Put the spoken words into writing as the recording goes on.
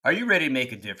Are you ready to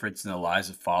make a difference in the lives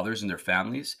of fathers and their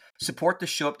families? Support the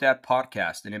Show Up Dad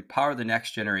podcast and empower the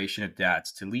next generation of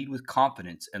dads to lead with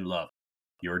confidence and love.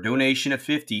 Your donation of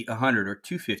 50, 100, or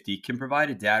 250 can provide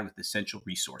a dad with essential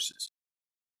resources.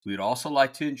 We would also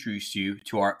like to introduce you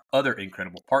to our other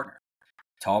incredible partner,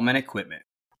 Tallman Equipment.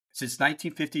 Since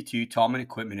 1952, Tallman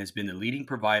Equipment has been the leading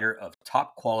provider of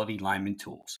top quality lineman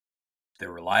tools.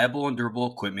 Their reliable and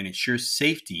durable equipment ensures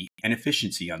safety and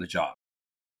efficiency on the job.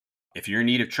 If you're in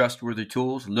need of trustworthy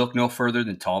tools, look no further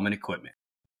than Tallman Equipment.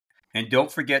 And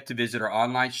don't forget to visit our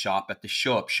online shop at the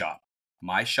Show Up Shop,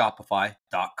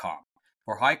 myshopify.com,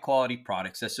 for high quality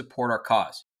products that support our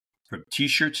cause. From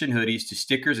t-shirts and hoodies to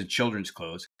stickers and children's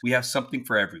clothes, we have something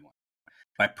for everyone.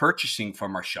 By purchasing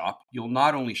from our shop, you'll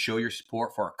not only show your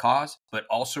support for our cause, but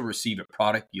also receive a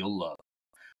product you'll love.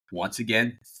 Once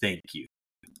again, thank you.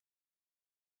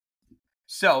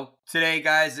 So today,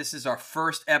 guys, this is our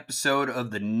first episode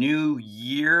of the new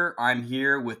year. I'm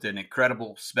here with an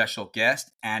incredible special guest,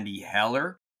 Andy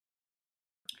Heller.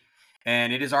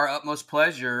 And it is our utmost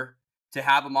pleasure to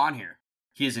have him on here.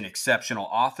 He is an exceptional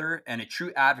author and a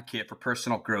true advocate for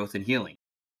personal growth and healing.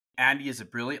 Andy is a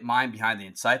brilliant mind behind the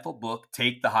insightful book,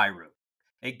 Take the High Road,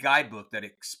 a guidebook that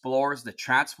explores the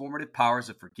transformative powers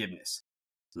of forgiveness,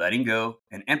 letting go,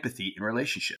 and empathy in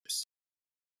relationships.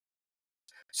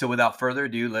 So without further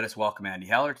ado, let us welcome Andy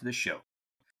Heller to the show.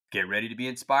 Get ready to be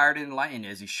inspired and enlightened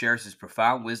as he shares his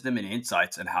profound wisdom and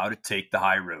insights on how to take the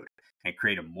high road and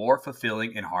create a more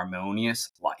fulfilling and harmonious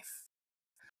life.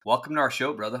 Welcome to our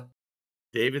show, brother.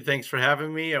 David, thanks for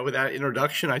having me. With that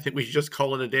introduction, I think we should just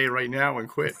call it a day right now and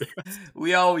quit.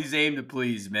 We always aim to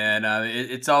please, man.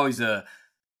 It's always a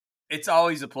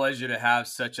pleasure to have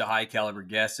such a high caliber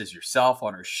guest as yourself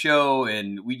on our show,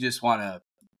 and we just want to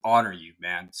honor you,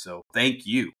 man. So thank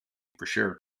you for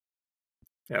sure.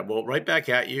 Yeah, well, right back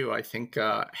at you. I think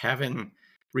having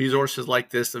resources like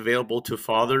this available to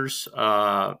fathers,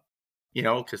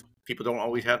 because people don't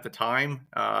always have the time.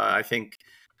 I think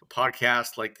a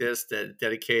podcast like this that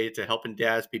dedicated to helping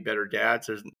dads be better dads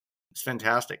is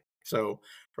fantastic. So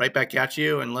right back at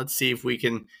you, and let's see if we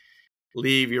can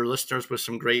leave your listeners with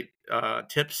some great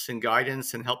tips and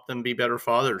guidance and help them be better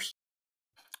fathers.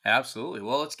 Absolutely.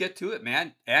 Well, let's get to it,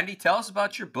 man. Andy, tell us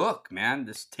about your book, man.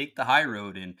 This Take the High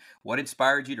Road, and what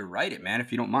inspired you to write it, man,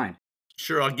 if you don't mind.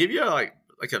 Sure. I'll give you like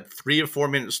a 3 to 4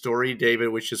 minute story, David,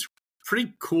 which is a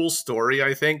pretty cool story,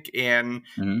 I think, and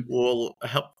will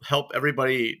help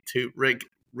everybody to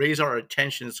raise our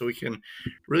attention so we can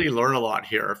really learn a lot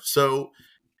here. So,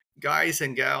 guys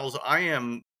and gals,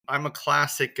 I'm a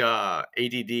classic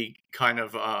ADD kind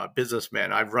of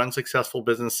businessman. I've run successful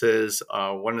businesses.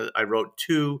 I wrote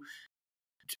two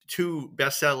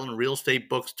best-selling real estate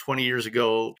books 20 years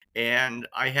ago, and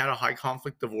I had a high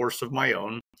conflict divorce of my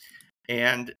own.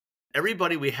 And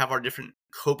everybody, we have our different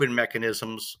coping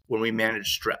mechanisms when we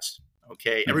manage stress.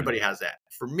 Okay, everybody has that.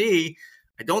 For me,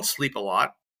 I don't sleep a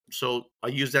lot, so I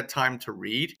use that time to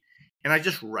read, and I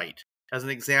just write. As an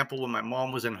example, when my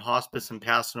mom was in hospice and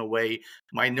passing away,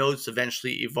 my notes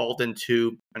eventually evolved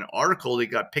into an article that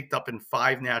got picked up in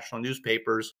 5 national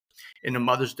newspapers in the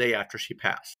Mother's Day after she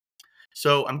passed.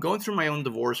 So I'm going through my own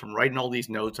divorce. I'm writing all these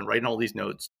notes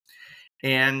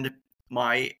and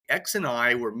my ex and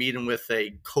I were meeting with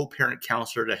a co-parent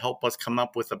counselor to help us come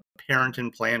up with a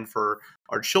parenting plan for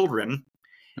our children.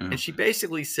 And she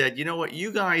basically said, you know what,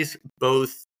 you guys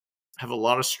both have a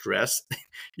lot of stress.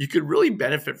 You could really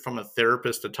benefit from a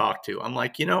therapist to talk to. I'm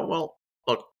like, well,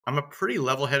 look, I'm a pretty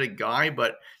level-headed guy,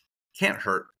 but can't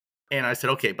hurt. And I said,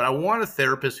 okay, but I want a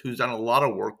therapist who's done a lot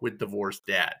of work with divorced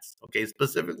dads. Okay,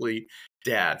 specifically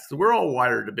dads. So we're all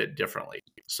wired a bit differently.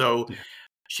 So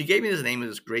she gave me his name of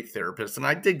this great therapist, and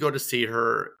I did go to see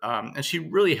her, and she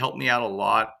really helped me out a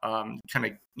lot, kind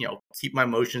of, keep my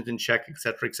emotions in check, et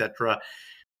cetera, et cetera.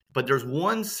 But there's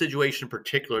one situation in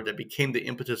particular that became the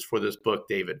impetus for this book,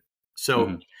 David.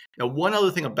 So one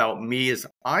other thing about me is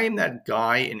I am that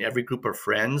guy in every group of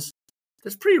friends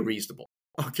that's pretty reasonable.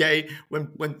 Okay,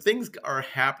 when things are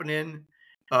happening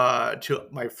to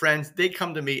my friends, they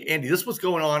come to me, Andy, this is what's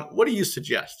going on. What do you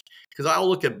suggest? Because I'll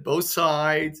look at both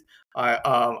sides. I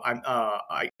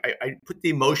put the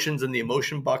emotions in the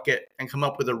emotion bucket and come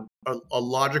up with a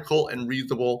logical and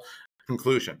reasonable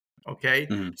conclusion. Okay,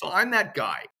 so I'm that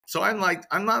guy. So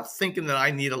I'm not thinking that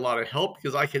I need a lot of help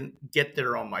because I can get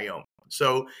there on my own.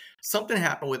 So something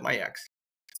happened with my ex,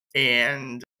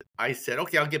 and I said,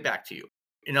 okay, I'll get back to you.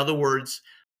 In other words,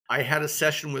 I had a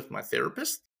session with my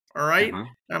therapist. All right. And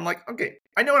I'm like, okay,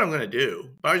 I know what I'm going to do,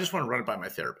 but I just want to run it by my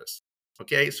therapist.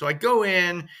 Okay. So I go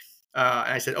in and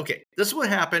I said, okay, this is what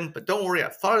happened, but don't worry. I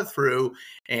thought it through.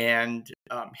 And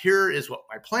here is what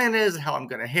my plan is, how I'm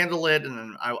going to handle it, and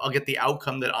then I'll get the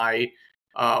outcome that I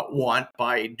want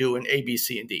by doing A, B,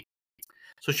 C, and D.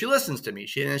 So she listens to me.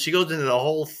 She goes into the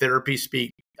whole therapy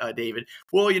speak, David.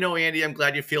 Well, Andy, I'm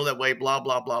glad you feel that way, blah,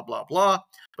 blah, blah, blah, blah.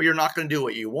 But you're not going to do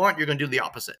what you want. You're going to do the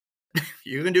opposite.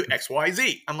 You're going to do X, Y,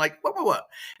 Z. I'm like, what?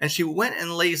 And she went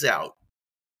and lays out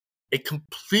a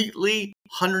completely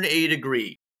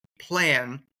 180-degree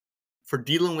plan for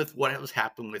dealing with what was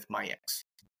happening with my ex.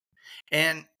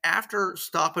 And after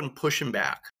stopping pushing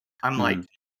back, I'm like,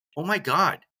 oh my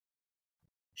God,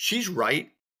 she's right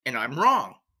and I'm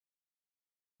wrong.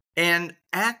 And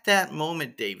at that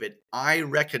moment, David, I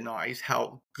recognize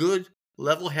how good,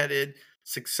 level-headed,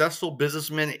 successful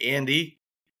businessman Andy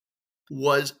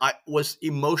was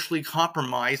emotionally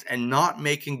compromised and not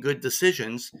making good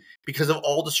decisions because of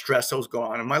all the stress that was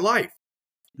going on in my life.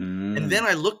 And then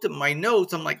I looked at my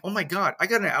notes. I'm like, oh my God, I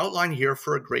got an outline here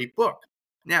for a great book.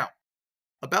 Now,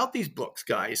 about these books,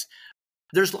 guys,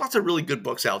 there's lots of really good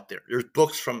books out there. There's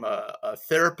books from a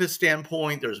therapist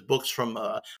standpoint. There's books from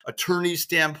an attorney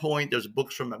standpoint. There's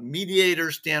books from a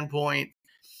mediator standpoint.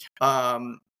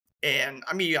 And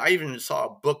I mean, I even saw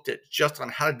a book that's just on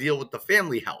how to deal with the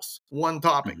family house, one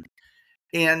topic.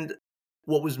 And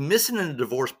what was missing in the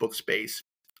divorce book space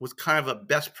was kind of a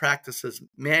best practices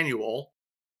manual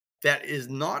that is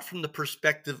not from the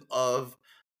perspective of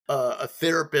a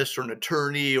therapist or an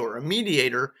attorney or a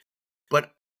mediator,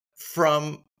 but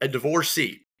from a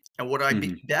divorcee. And what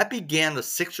that began a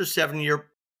 6 or 7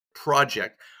 year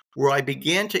project where I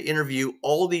began to interview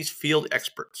all these field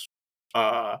experts,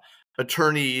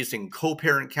 attorneys and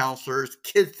co-parent counselors,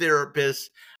 kid therapists,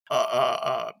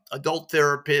 adult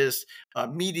therapists,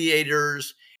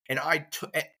 mediators, and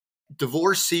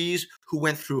divorcees who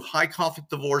went through high conflict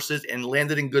divorces and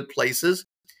landed in good places.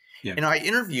 Yeah. And I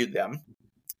interviewed them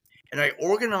and I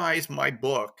organized my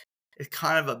book as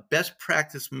kind of a best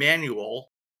practice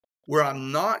manual where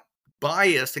I'm not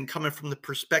biased and coming from the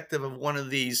perspective of one of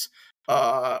these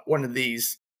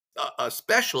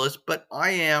specialists, but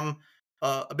I am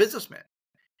a businessman.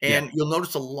 And you'll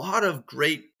notice a lot of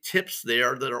great tips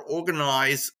there that are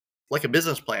organized like a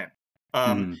business plan.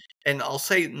 And I'll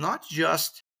say not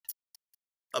just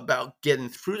about getting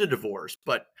through the divorce,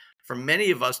 but for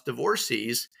many of us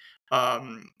divorcees,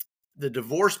 the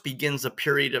divorce begins a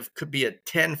period of could be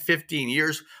 10, 15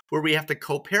 years where we have to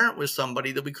co-parent with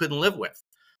somebody that we couldn't live with.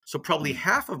 So probably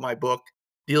half of my book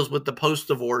deals with the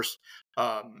post-divorce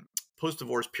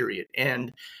period.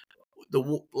 And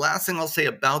the last thing I'll say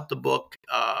about the book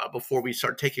before we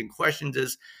start taking questions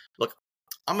is, look,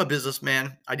 I'm a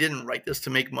businessman. I didn't write this to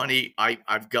make money.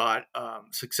 I've got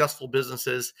successful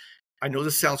businesses. I know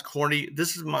this sounds corny.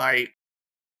 This is my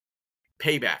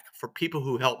payback for people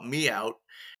who helped me out.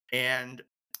 And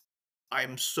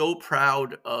I'm so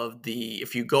proud of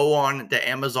if you go on to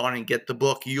Amazon and get the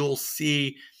book, you'll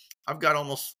see I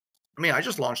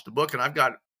just launched the book and I've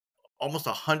got almost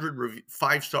 100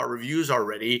 5-star reviews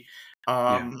already.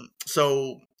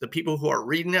 So the people who are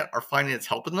reading it are finding it's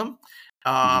helping them.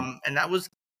 And that was,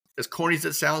 as corny as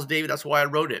it sounds, David, that's why I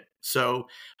wrote it. So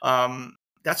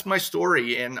that's my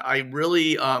story. And I'm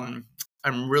really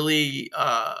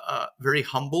very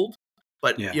humbled.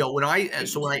 But when I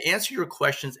answer your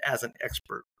questions as an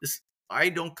expert, I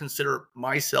don't consider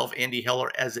myself, Andy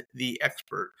Heller, as the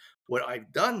expert. What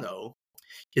I've done though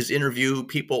is interview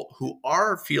people who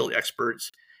are field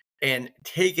experts and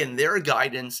taken their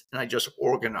guidance, and I just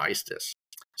organized this.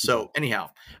 So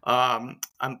anyhow, I'm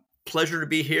pleasure to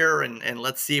be here, and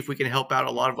let's see if we can help out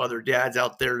a lot of other dads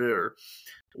out there that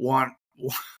want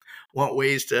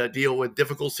ways to deal with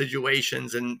difficult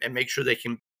situations and make sure they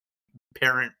can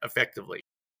parent effectively.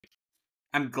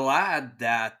 I'm glad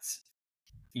that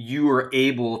you were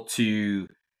able to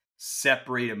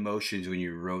separate emotions when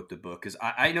you wrote the book, because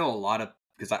I know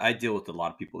because I deal with a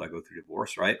lot of people that go through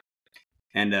divorce, right?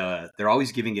 And they're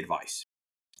always giving advice,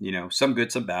 some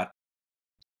good, some bad.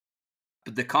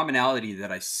 But the commonality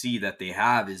that I see that they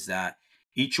have is that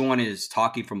each one is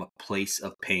talking from a place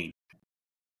of pain.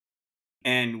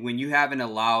 And when you haven't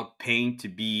allowed pain to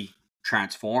be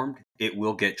transformed, it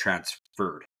will get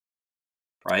transferred,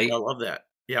 right? I love that.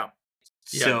 Yeah.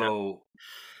 So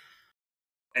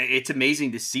it's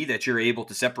amazing to see that you're able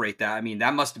to separate that. I mean,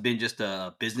 that must have been just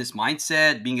a business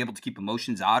mindset, being able to keep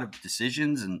emotions out of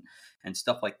decisions and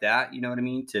stuff like that. You know what I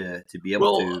mean? To be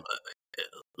able to.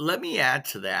 Let me add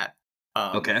to that.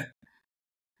 Okay.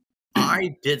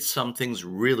 I did some things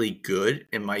really good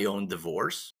in my own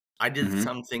divorce. I did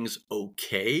some things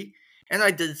okay, and I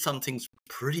did some things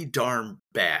pretty darn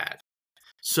bad.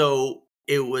 So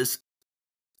it was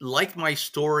like my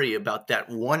story about that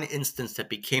one instance that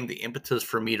became the impetus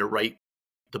for me to write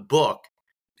the book,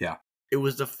 Yeah. it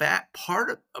was the fact part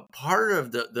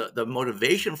of the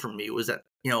motivation for me was that,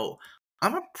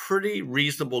 I'm a pretty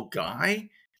reasonable guy,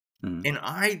 Mhm. and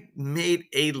I made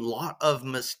a lot of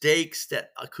mistakes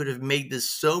that I could have made this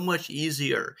so much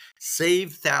easier,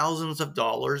 saved thousands of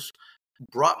dollars,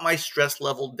 brought my stress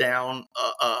level down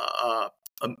a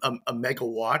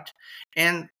megawatt,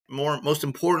 and most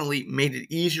importantly, made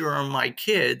it easier on my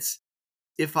kids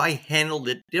if I handled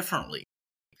it differently.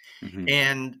 Mhm.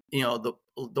 And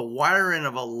the wiring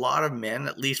of a lot of men,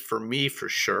 at least for me, for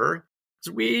sure,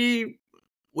 is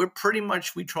we're pretty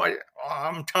much we try. Oh,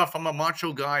 I'm tough. I'm a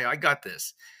macho guy. I got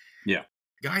this, Yeah.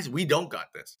 guys. We don't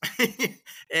got this.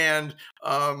 And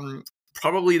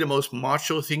probably the most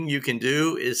macho thing you can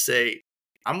do is say,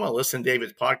 "I'm going to listen to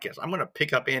David's podcast. I'm going to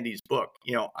pick up Andy's book.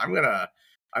 I'm gonna.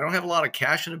 I don't have a lot of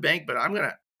cash in the bank, but I'm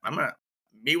gonna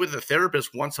meet with a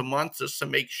therapist once a month just to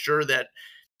make sure that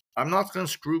I'm not going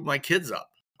to screw my kids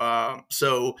up."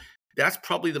 So that's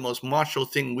probably the most macho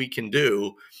thing we can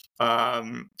do.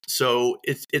 So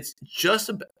it's just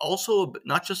also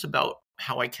not just about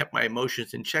how I kept my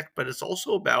emotions in check, but it's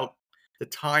also about the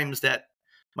times that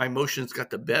my emotions got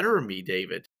the better of me,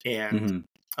 David. And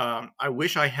Mhm. I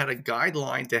wish I had a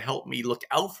guideline to help me look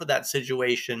out for that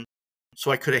situation,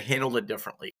 so I could have handled it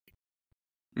differently.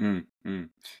 Mm, mm.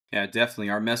 Yeah, definitely.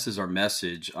 Our mess is our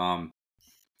message. I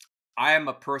am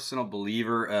a personal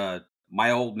believer.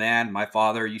 My old man, my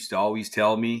father used to always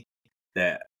tell me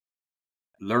that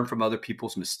learn from other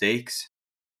people's mistakes.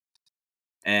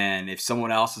 And if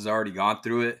someone else has already gone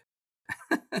through it,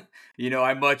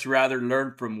 I much rather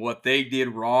learn from what they did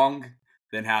wrong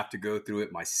than have to go through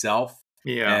it myself.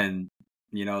 Yeah. And,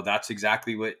 that's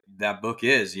exactly what that book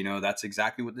is. That's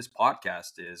exactly what this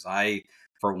podcast is.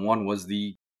 For one,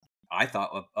 I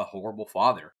thought, a horrible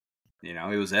father.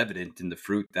 It was evident in the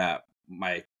fruit that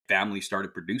my family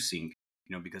started producing,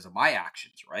 because of my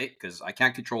actions, right? Because I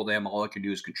can't control them. All I can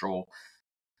do is control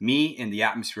me and the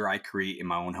atmosphere I create in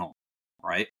my own home,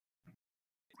 right?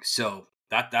 So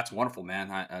that's wonderful,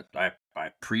 man. I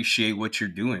appreciate what you're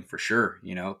doing for sure,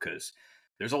 because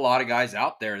there's a lot of guys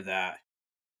out there that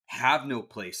have no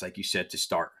place, like you said, to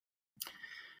start.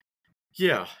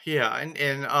 Yeah, yeah,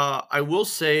 and I will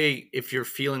say, if you're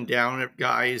feeling down,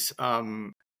 guys,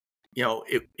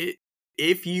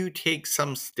 if you take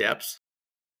some steps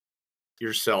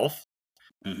yourself,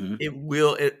 Hmm.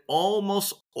 it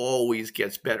almost always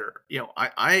gets better.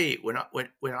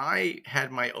 When I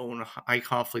had my own high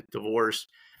conflict divorce,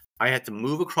 I had to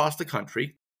move across the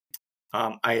country.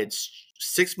 I had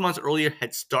 6 months earlier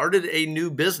had started a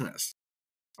new business.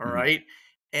 All Hmm. right.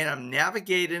 And I'm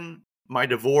navigating my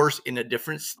divorce in a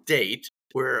different state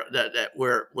where it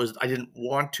was I didn't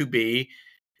want to be.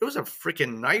 It was a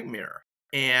freaking nightmare.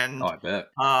 Oh, And I bet.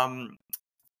 um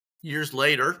years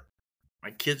later,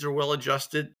 my kids are well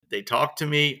adjusted. They talk to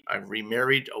me. I've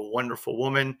remarried a wonderful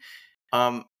woman.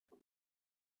 Um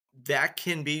that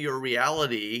can be your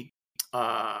reality.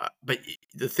 But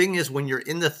the thing is, when you're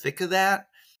in the thick of that,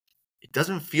 it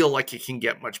doesn't feel like it can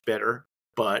get much better,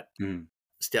 but Mhm.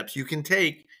 steps you can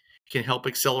take can help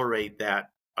accelerate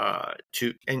that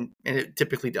to and it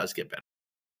typically does get better.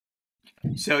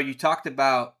 So you talked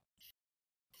about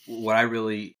what I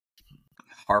really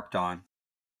harped on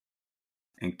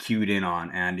and cued in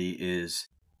on, Andy, is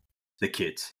the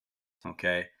kids.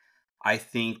 Okay. I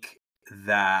think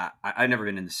that I've never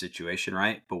been in this situation,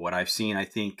 right? But what I've seen, I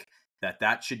think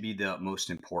that should be the most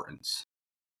importance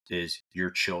is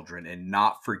your children and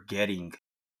not forgetting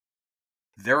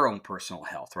their own personal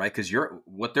health, right? Because you're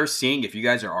what they're seeing, if you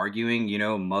guys are arguing,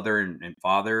 mother and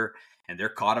father, and they're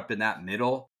caught up in that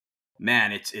middle,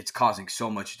 man, it's causing so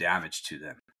much damage to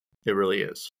them, It really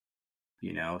is.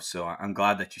 So I'm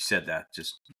glad that you said that.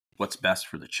 Just what's best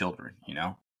for the children.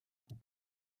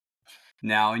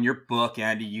 Now, in your book,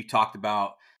 Andy, you talked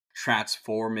about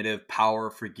transformative power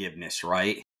of forgiveness,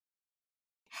 right?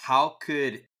 How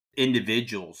could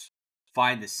individuals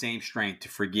find the same strength to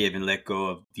forgive and let go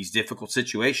of these difficult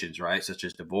situations, right? Such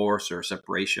as divorce or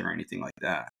separation or anything like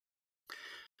that.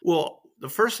 Well, the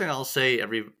first thing I'll say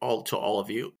to all of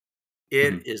you,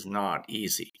 it Mhm. is not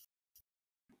easy.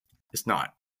 It's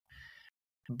not.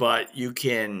 But you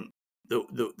can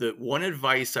the one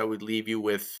advice I would leave you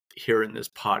with here in this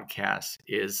podcast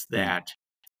is Mm. that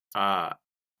uh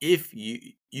if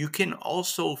you can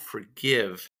also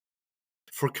forgive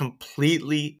for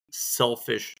completely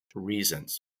selfish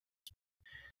reasons.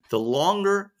 The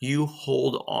longer you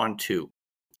hold on to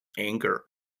anger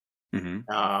Mhm.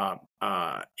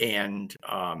 and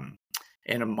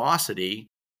animosity,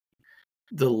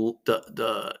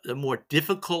 the more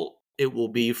difficult it will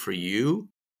be for you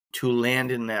to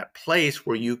land in that place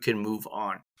where you can move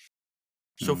on.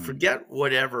 So forget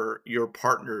whatever your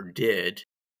partner did.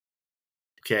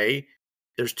 Okay.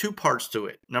 There's two parts to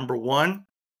it. Number one,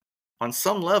 on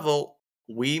some level,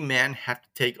 we men have to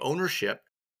take ownership.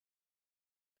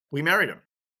 We married him.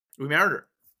 We married her.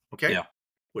 Okay. Yeah.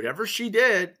 Whatever she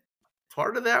did,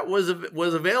 part of that was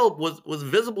available, was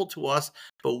visible to us,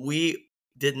 but we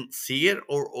didn't see it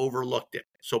or overlooked it.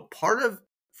 So part of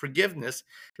forgiveness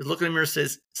is looking in the mirror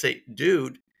and say,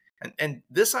 dude, and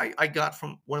this I got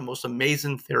from one of the most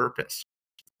amazing therapists.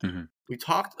 We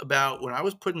talked about, when I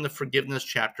was putting the forgiveness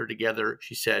chapter together,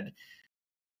 she said,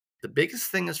 the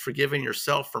biggest thing is forgiving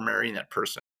yourself for marrying that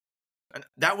person. And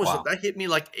that hit me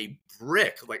like a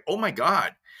brick. Like, oh my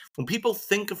God. When people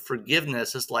think of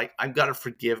forgiveness, it's like, I've got to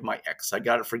forgive my ex. I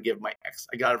got to forgive my ex.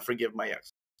 I got to forgive my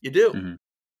ex. You do. But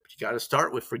you got to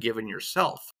start with forgiving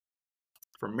yourself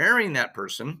for marrying that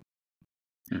person.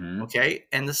 Okay.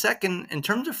 And the second, in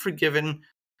terms of forgiving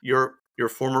your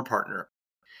former partner,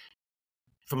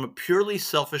 from a purely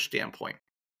selfish standpoint,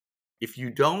 if you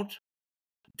don't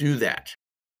do that,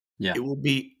 it will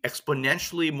be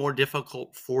exponentially more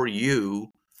difficult for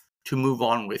you to move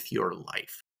on with your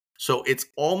life. So it's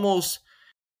almost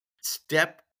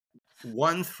step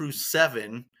 1 through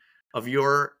 7 of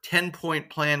your 10-point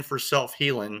plan for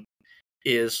self-healing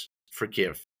is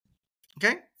forgive.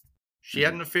 Okay? She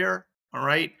had an affair. All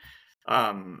right.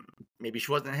 Maybe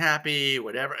she wasn't happy,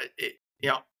 whatever.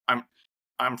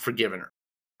 I'm forgiving her.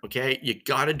 Okay. You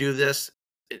got to do this.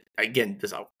 Again,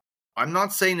 I'm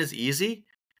not saying it's easy,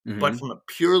 but from a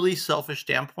purely selfish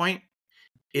standpoint,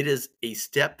 it is a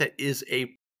step that is a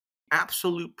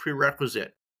absolute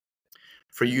prerequisite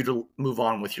for you to move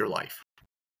on with your life.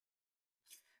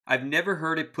 I've never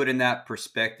heard it put in that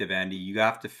perspective, Andy. You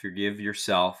have to forgive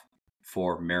yourself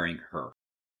for marrying her.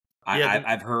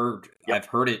 I've heard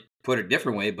it put a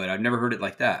different way, but I've never heard it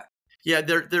like that. Yeah,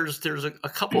 there's a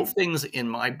couple of things in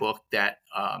my book that,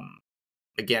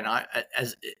 again,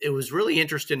 as it was really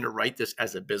interesting to write this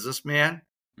as a businessman,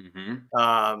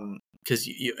 because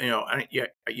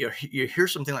you hear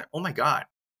something like, oh my God,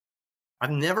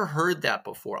 I've never heard that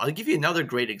before. I'll give you another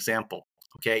great example.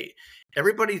 Okay,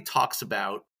 everybody talks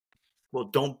about, well,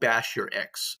 don't bash your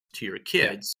ex to your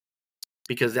kids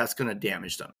because that's going to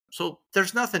damage them. So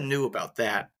there's nothing new about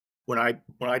that when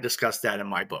I discuss that in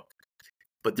my book.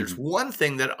 But there's one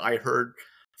thing that I heard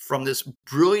from this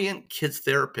brilliant kids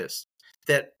therapist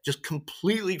that just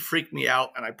completely freaked me out,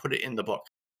 and I put it in the book.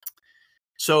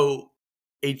 So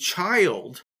a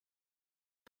child,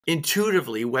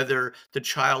 intuitively, whether the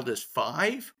child is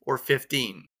 5 or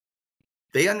 15,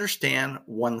 they understand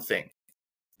one thing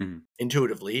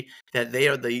intuitively, that they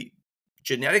are the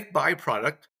genetic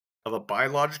byproduct of a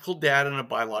biological dad and a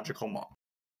biological mom.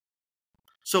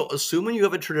 So assuming you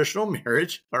have a traditional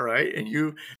marriage, all right, and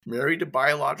you married a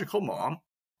biological mom,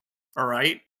 all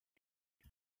right,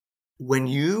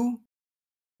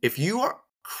 if you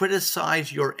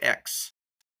criticize your ex,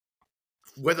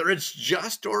 whether it's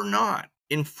just or not,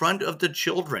 in front of the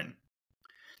children,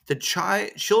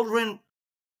 children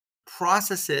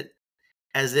process it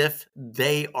as if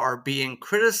they are being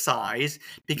criticized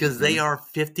because they are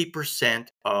 50%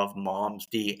 of mom's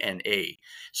DNA.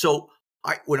 So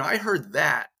when I heard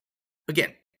that,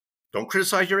 again, don't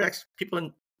criticize your ex.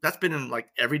 That's been in like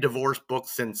every divorce book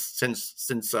since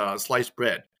sliced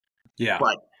bread. Yeah.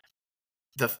 But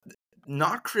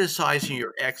not criticizing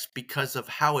your ex because of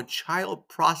how a child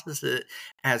processes it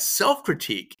as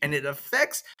self-critique, and it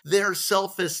affects their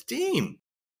self-esteem.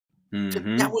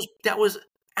 That was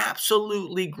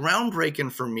absolutely groundbreaking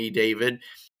for me, David.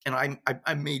 And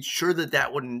I made sure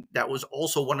that was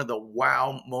also one of the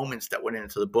wow moments that went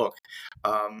into the book.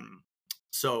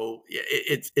 So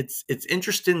it's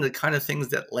interesting, the kind of things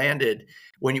that landed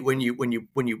when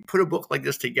you put a book like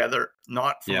this together,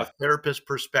 not from a therapist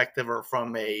perspective or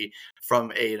from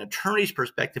an attorney's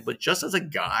perspective, but just as a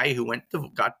guy who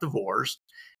got divorced,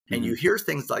 and you hear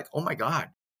things like, oh my God,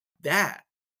 that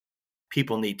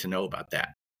people need to know about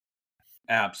that.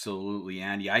 Absolutely,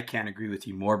 Andy. I can't agree with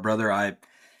you more, brother.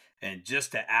 And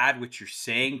just to add what you're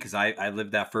saying, because I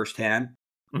lived that firsthand.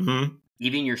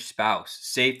 Even your spouse,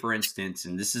 say for instance,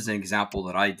 and this is an example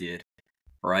that I did,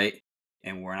 right?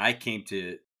 And when I came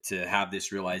to have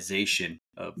this realization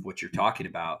of what you're talking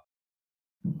about,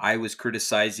 I was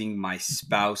criticizing my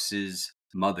spouse's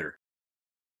mother.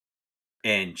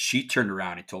 And she turned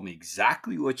around and told me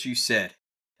exactly what you said,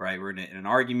 right? We're in an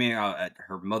argument.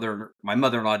 My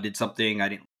mother-in-law did something I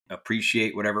didn't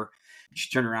appreciate, whatever. She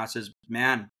turned around and says,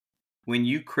 man, when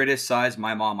you criticize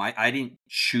my mom, I didn't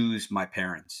choose my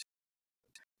parents.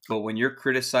 But when you're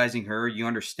criticizing her, you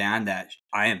understand that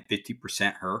I am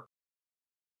 50% her.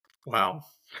 Wow.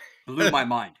 Blew my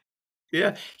mind.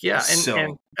 Yeah, yeah, and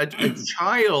So, a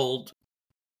child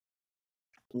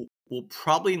will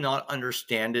probably not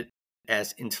understand it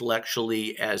as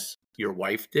intellectually as your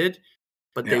wife did,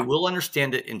 but they yeah. will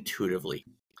understand it intuitively.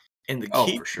 And the Oh,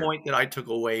 key for sure. point that I took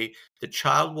away, the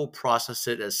child will process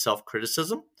it as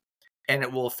self-criticism, and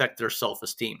it will affect their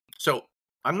self-esteem. So,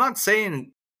 I'm not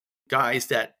saying, guys,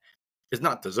 that is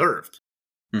not deserved.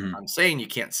 Mhm. I'm saying you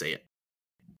can't say it.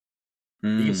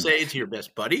 You can Mm. say it to your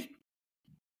best buddy.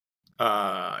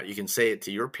 You can say it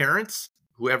to your parents,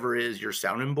 whoever is your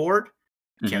sounding board.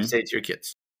 Can't Mhm. say it to your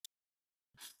kids.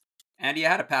 Andy, I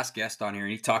had a past guest on here,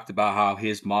 and he talked about how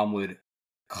his mom would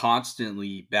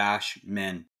constantly bash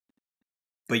men,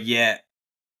 but yet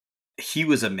he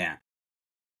was a man,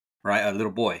 right? A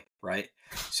little boy, right?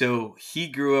 So he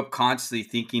grew up constantly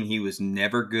thinking he was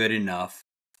never good enough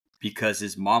because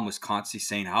his mom was constantly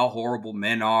saying how horrible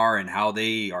men are and how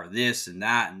they are this and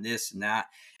that and this and that.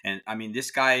 And I mean,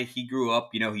 this guy, he grew up,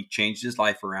 he changed his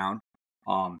life around.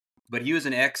 Um, but he was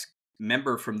an ex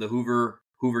member from the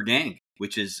Hoover Gang,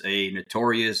 which is a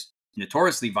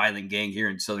notoriously violent gang here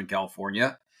in Southern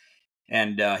California.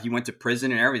 And he went to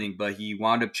prison and everything, but he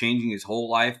wound up changing his whole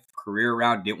life, career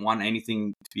around. Didn't want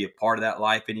anything to be a part of that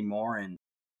life anymore. And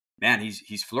man,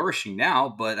 he's flourishing now.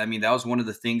 But I mean, that was one of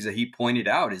the things that he pointed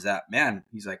out is that, man,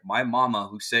 he's like, my mama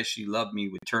who says she loved me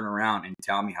would turn around and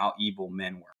tell me how evil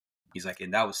men were. He's like,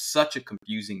 and that was such a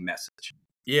confusing message.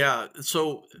 Yeah.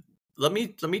 So let me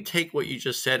take what you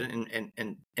just said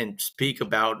and speak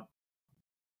about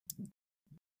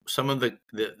some of the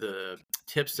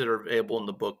tips that are available in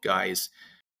the book, guys.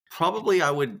 Probably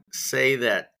I would say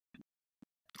that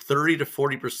 30 to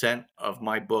 40% of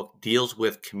my book deals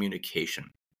with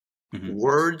communication. Hmm.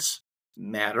 Words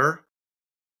matter.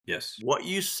 Yes. What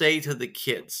you say to the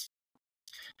kids,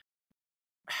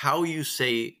 how you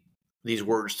say these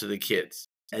words to the kids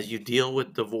as you deal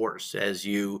with divorce, as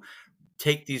you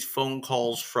take these phone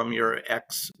calls from your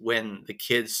ex when the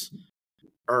kids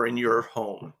are in your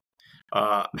home,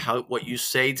 how what you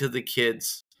say to the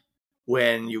kids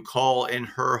when you call in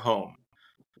her home,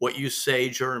 what you say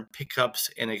during pickups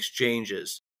and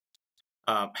exchanges,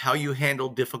 how you handle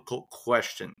difficult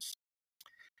questions,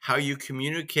 how you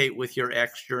communicate with your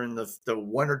ex during the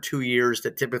 1 or 2 years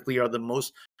that typically are the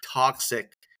most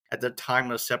toxic at the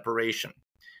time of separation.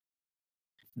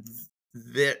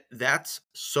 That's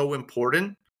so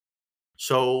important.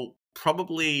 So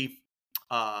probably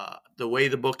the way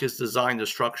the book is designed, the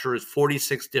structure is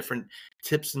 46 different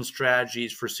tips and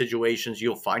strategies for situations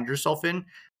you'll find yourself in.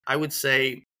 I would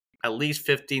say at least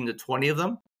 15 to 20 of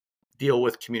them deal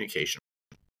with communication.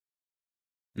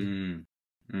 Mm,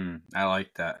 I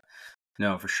like that.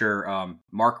 No, for sure.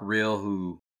 Mark Real,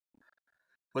 who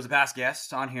was a past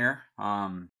guest on here,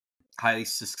 highly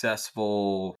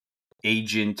successful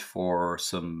agent for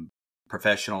some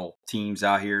professional teams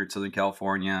out here in Southern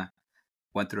California,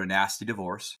 went through a nasty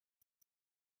divorce.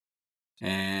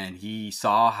 And he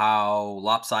saw how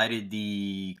lopsided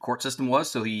the court system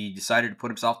was, so he decided to put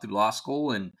himself through law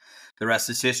school, and the rest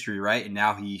is history, right? And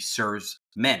now he serves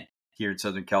men here in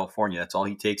Southern California. That's all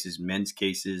he takes is men's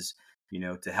cases,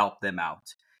 to help them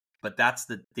out. But that's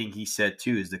the thing he said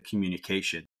too, is the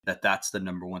communication. That's the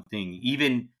number one thing.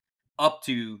 Even up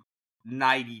to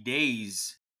 90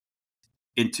 days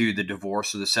into the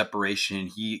divorce or the separation,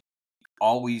 he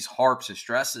always harps and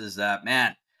stresses that,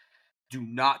 man, do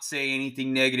not say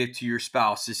anything negative to your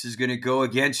spouse. This is going to go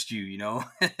against you.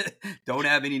 Don't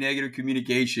have any negative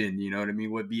communication, you know what I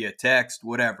mean? Would be a text,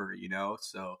 whatever.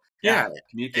 So yeah, Yeah, and,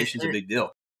 communication is a and, big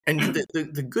deal. and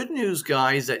the good news,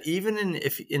 guys, that even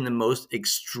if in the most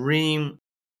extreme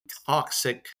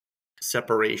toxic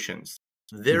separations,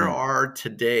 there Mhm. are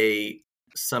today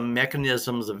some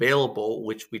mechanisms available,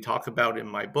 which we talk about in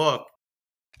my book,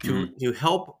 Mhm. to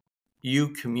help you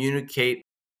communicate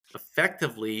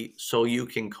effectively so you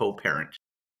can co-parent.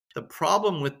 The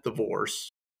problem with divorce,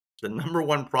 the number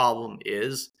one problem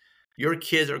is your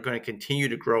kids are going to continue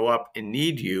to grow up and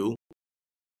need you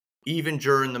even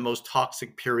during the most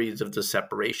toxic periods of the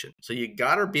separation. So you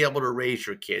got to be able to raise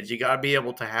your kids. You got to be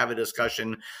able to have a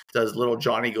discussion. Does little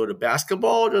Johnny go to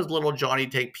basketball? Does little Johnny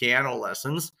take piano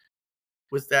lessons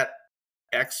with that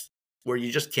ex where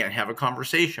you just can't have a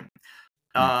conversation?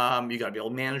 Mhm. You got to be able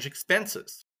to manage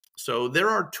expenses. So there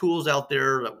are tools out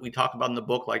there that we talk about in the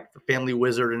book, like the Family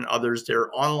Wizard and others. There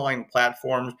are online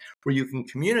platforms where you can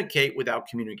communicate without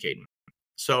communicating.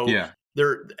 So Yeah.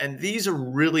 and these are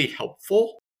really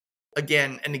helpful.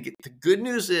 Again, and the good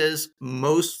news is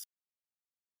most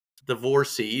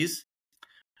divorcees,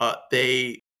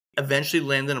 they eventually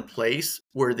land in a place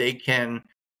where they can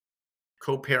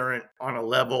co-parent on a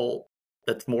level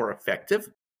that's more effective.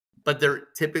 But they're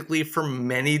typically, for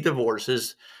many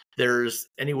divorces, there's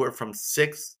anywhere from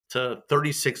 6 to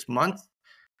 36 months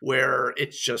where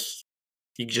it's just,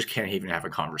 you just can't even have a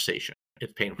conversation.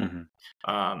 It's painful.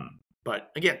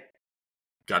 But again,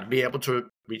 got to be able to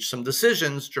reach some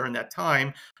decisions during that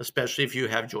time, especially if you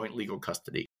have joint legal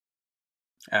custody.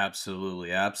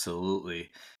 Absolutely,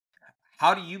 absolutely.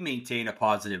 How do you maintain a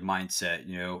positive mindset?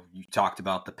 You talked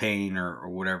about the pain or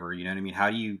whatever, you know what I mean?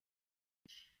 How do you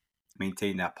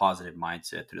maintain that positive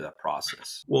mindset through that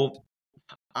process? Well,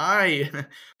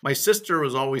 my sister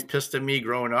was always pissed at me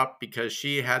growing up because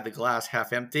she had the glass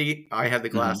half empty. I had the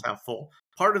glass Mhm. half full.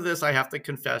 Part of this, I have to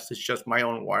confess, is just my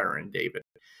own wiring, David.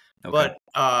 Okay. But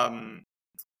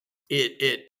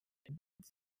it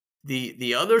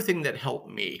the other thing that helped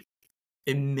me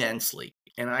immensely,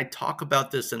 and I talk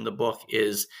about this in the book,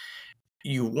 is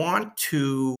one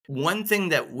thing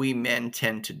that we men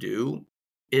tend to do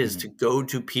is Mhm. to go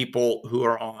to people who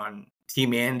are on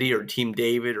Team Andy or Team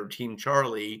David or Team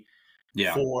Charlie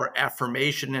Yeah. for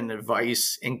affirmation and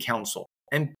advice and counsel.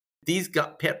 And these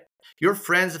got your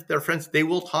friends, if they're friends, they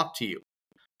will talk to you,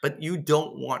 but you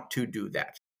don't want to do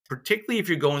that. Particularly if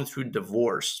you're going through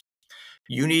divorce,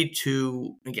 you need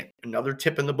to, again, another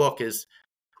tip in the book is,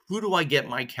 who do I get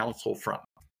my counsel from?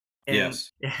 And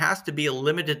Yes. it has to be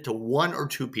limited to 1 or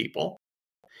 2 people.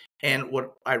 And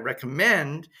what I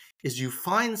recommend is you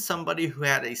find somebody who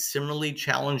had a similarly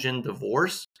challenging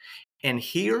divorce, and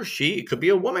he or she, it could be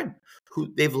a woman,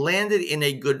 who they've landed in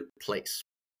a good place.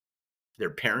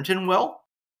 They're parenting well,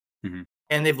 Mhm.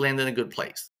 and they've landed in a good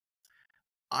place.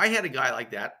 I had a guy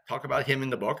like that, talk about him in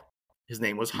the book. His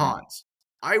name was Mhm. Hans.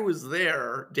 I was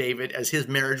there, David, as his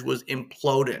marriage was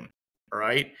imploding. All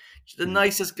right. He's the Mhm.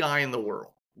 nicest guy in the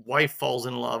world. Wife falls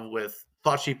in love with,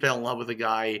 thought she fell in love with a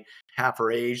guy half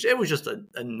her age. It was just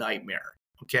a nightmare.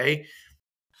 Okay.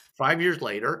 5 years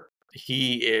later,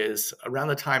 he is around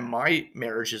the time my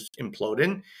marriage is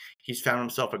imploding. He's found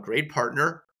himself a great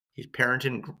partner. He's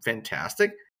parenting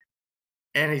fantastic,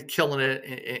 and he's killing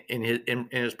it in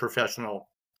his professional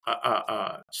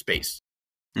space.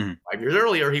 Mhm. 5 years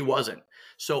earlier, he wasn't.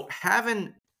 So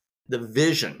having the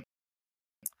vision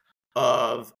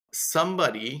of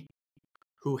somebody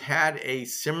who had a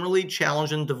similarly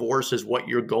challenging divorce as what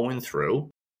you're going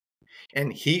through,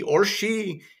 and he or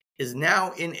she is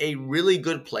now in a really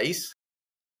good place,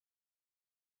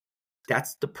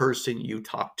 that's the person you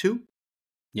talk to.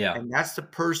 Yeah. And that's the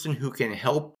person who can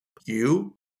help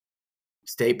you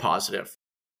stay positive.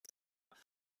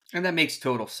 And that makes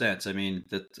total sense. I mean,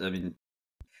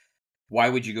 why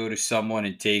would you go to someone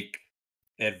and take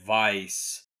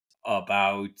advice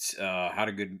about how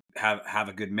to have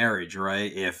a good marriage,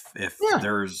 right? If Yeah.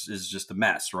 theirs is just a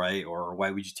mess, right? Or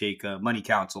why would you take money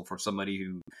counsel for somebody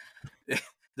who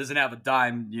doesn't have a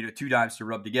dime, 2 dimes to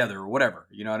rub together or whatever?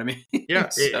 You know what I mean? Yeah.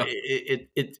 So,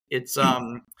 It's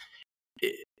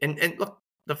and look,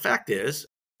 the fact is,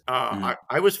 mhm.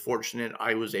 I was fortunate.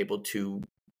 I was able to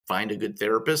find a good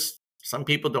therapist. Some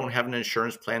people don't have an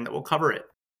insurance plan that will cover it.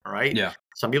 All right. Yeah.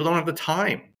 Some people don't have the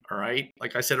time. All right.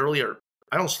 Like I said earlier,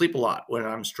 I don't sleep a lot when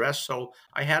I'm stressed, so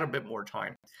I had a bit more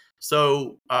time.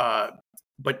 So,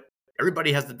 but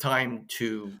everybody has the time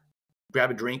to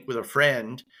grab a drink with a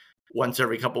friend once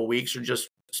every couple of weeks, or just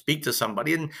speak to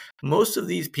somebody. And most of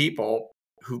these people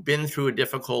who've been through a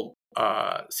difficult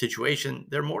situation,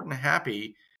 they're more than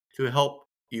happy to help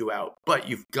you out. But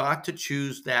you've got to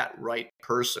choose that right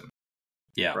person,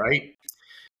 Yeah. right?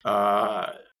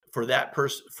 Uh, for that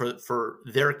person, for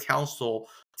their counsel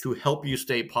to help you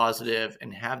stay positive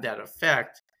and have that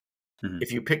effect. Mhm.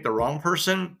 If you pick the wrong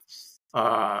person,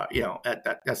 that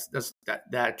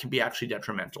can be actually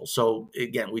detrimental. So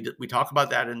again, we talk about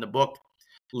that in the book.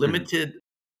 Mhm. Limited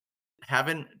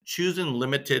choosing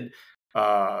limited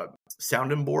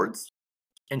sounding boards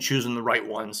and choosing the right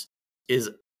ones is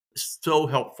so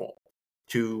helpful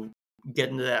to get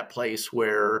into that place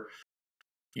where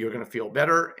you're going to feel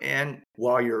better, and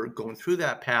while you're going through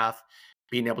that path,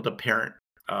 being able to parent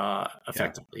Yeah.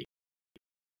 effectively.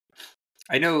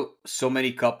 I know so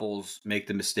many couples make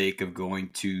the mistake of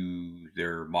going to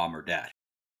their mom or dad,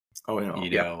 Oh,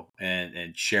 yeah.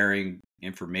 and sharing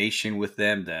information with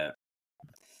them that,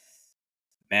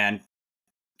 man,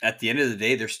 at the end of the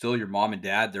day, they're still your mom and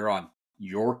dad. They're on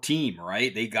your team,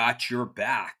 right? They got your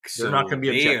back. They're not So going to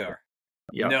be they objective. are,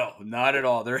 Yep. no, not at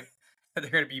all. They're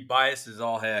going to be biased as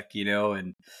all heck,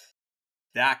 and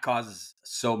that causes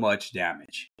so much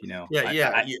damage, Yeah,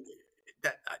 yeah.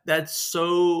 That's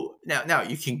so, now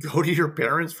you can go to your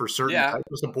parents for certain yeah. types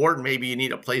of support. Maybe you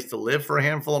need a place to live for a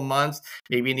handful of months.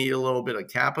 Maybe you need a little bit of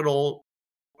capital.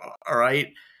 All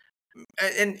right.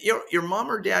 And your mom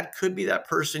or dad could be that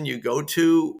person you go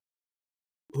to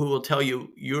who will tell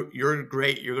you you're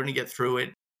great, you're going to get through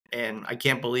it, and I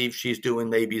can't believe she's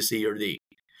doing A, B, C, or D.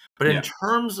 But in Yeah.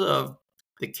 terms of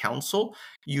the counsel,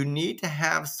 you need to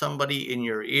have somebody in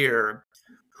your ear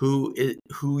who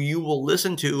you will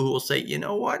listen to, who will say, you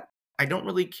know what, I don't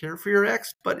really care for your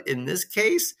ex, but in this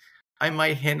case, I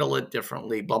might handle it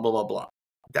differently. Blah blah blah blah.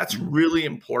 That's Mhm. really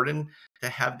important to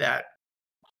have that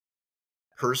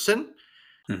person.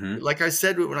 Mhm. Like I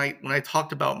said when I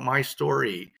talked about my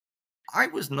story, I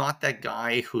was not that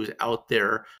guy who's out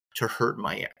there to hurt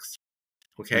my ex.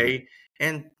 Mhm. Okay.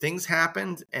 And things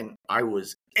happened and I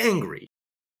was angry,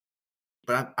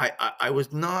 but I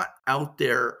was not out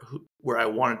there where I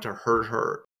wanted to hurt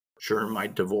her during my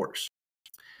divorce.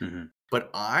 Mhm. But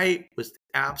I was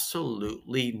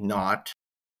absolutely not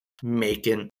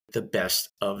making the best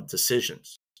of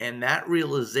decisions. And that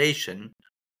realization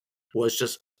was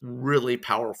just really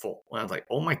powerful. When I was like,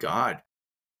 oh my God,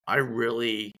 I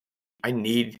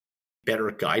need better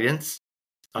guidance.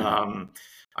 Mhm. Um,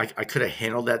 I could have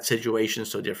handled that situation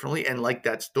so differently. And like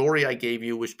that story I gave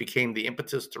you, which became the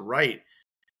impetus to write,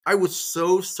 I was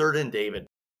so certain, David,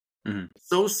 Mhm.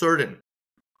 so certain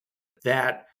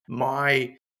that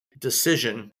my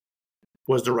decision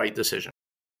was the right decision.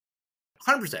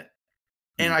 100%.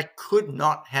 And Mhm. I could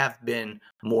not have been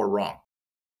more wrong.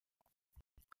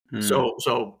 Mm.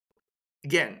 So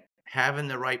again, having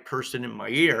the right person in my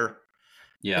ear. And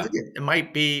Yeah. again, it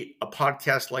might be a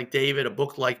podcast like David, a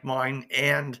book like mine,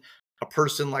 and a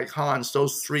person like Hans.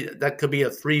 Those three, that could be a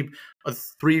three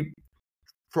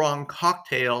prong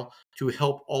cocktail to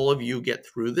help all of you get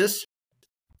through this.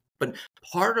 But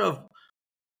part of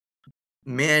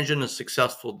managing a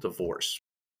successful divorce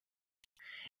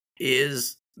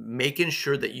is making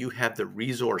sure that you have the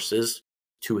resources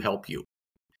to help you.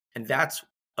 And that's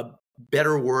a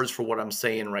better words for what I'm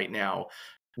saying right now.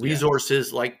 Yeah.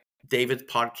 Resources like David's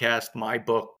podcast, my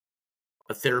book,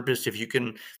 a therapist, if you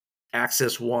can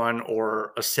access one,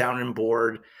 or a sounding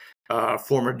board,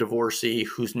 former divorcee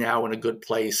who's now in a good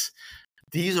place.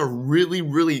 These are really,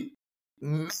 really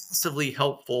massively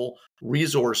helpful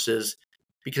resources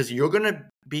because you're going to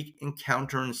be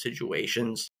encountering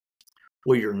situations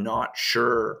where you're not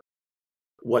sure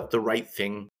what the right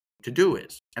thing to do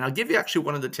is. And I'll give you actually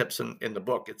one of the tips in the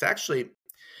book. It's actually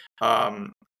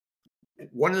um,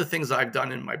 one of the things I've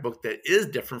done in my book that is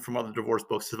different from other divorce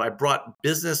books is I brought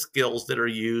business skills that are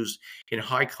used in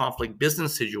high conflict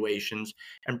business situations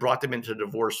and brought them into the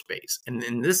divorce space. And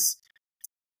in this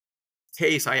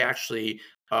case, I actually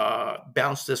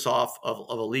bounced this off of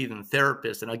a leading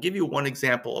therapist. And I'll give you one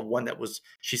example of one that was,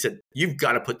 she said, you've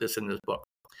got to put this in this book.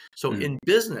 So Mhm. in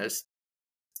business,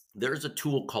 there's a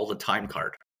tool called a time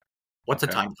card. What's a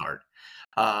Okay. time card?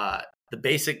 Uh, the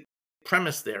basic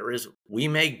premise there is we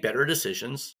make better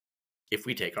decisions if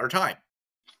we take our time.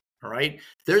 All right.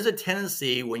 There's a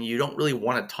tendency when you don't really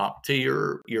want to talk to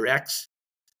your ex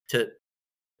to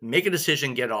make a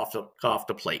decision, get off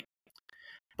the plate.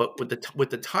 But with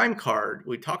the time card,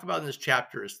 we talk about in this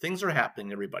chapter is things are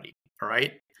happening, everybody. All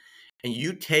right. And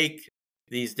you take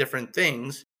these different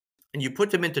things and you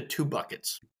put them into two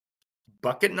buckets.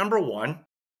 Bucket number one,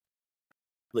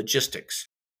 logistics.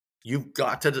 You've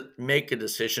got to make a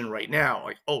decision right now.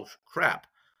 Like, oh crap.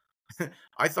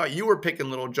 I thought you were picking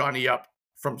little Johnny up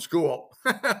from school.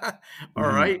 All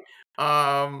Mhm. right.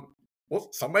 Well,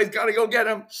 somebody's got to go get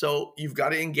him. So you've got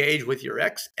to engage with your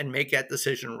ex and make that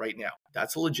decision right now.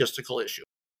 That's a logistical issue.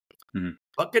 Mhm.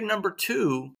 Bucket number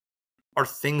two are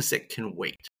things that can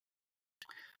wait.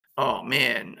 Oh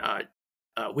man,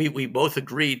 we both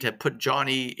agreed to put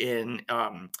Johnny in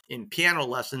piano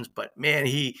lessons, but man,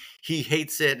 he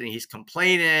hates it and he's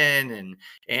complaining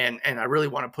and I really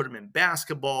want to put him in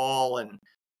basketball. And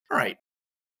all right,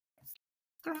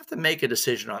 I don't have to make a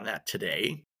decision on that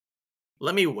today.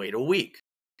 Let me wait a week.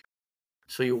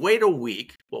 So you wait a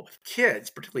week. Well, with kids,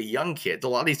 particularly young kids, a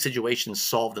lot of these situations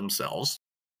solve themselves.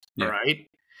 All Yeah. right.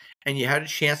 And you had a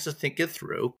chance to think it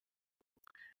through.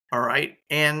 All right.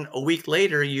 And a week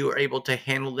later, you are able to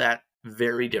handle that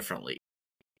very differently.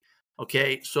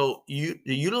 Okay. So the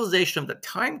utilization of the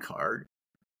time card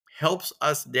helps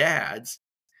us dads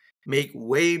make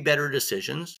way better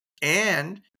decisions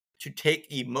and to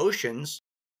take emotions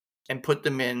and put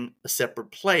them in a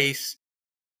separate place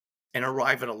and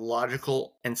arrive at a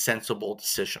logical and sensible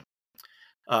decision.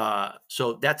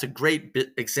 So that's a great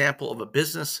example of a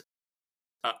business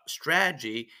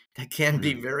strategy that can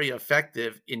be Mhm. very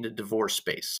effective in the divorce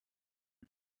space.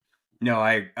 No,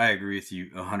 I agree with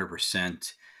you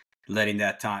 100%. Letting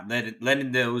that time,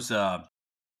 letting those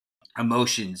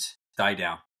emotions die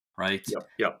down, right? Yep.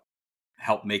 Yep.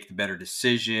 help make the better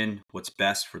decision, what's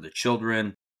best for the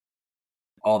children,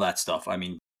 all that stuff. I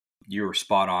mean, you were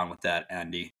spot on with that,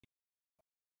 Andy.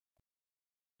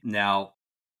 Now,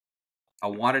 I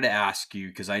wanted to ask you,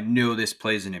 because I know this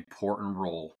plays an important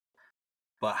role,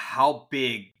 but how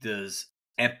big does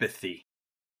empathy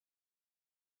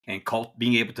and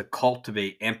being able to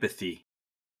cultivate empathy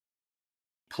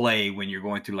play when you're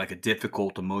going through like a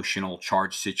difficult emotional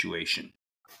charged situation?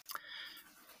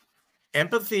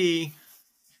 Empathy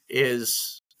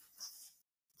is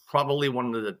probably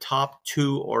one of the top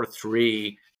 2 or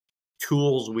 3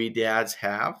 tools we dads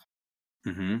have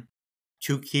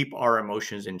to keep our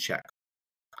emotions in check.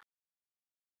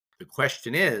 The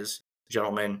question is,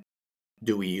 gentlemen,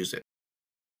 do we use it?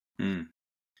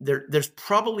 There's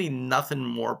probably nothing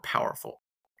more powerful.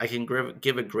 I can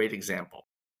give a great example.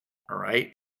 All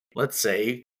right. Let's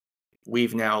say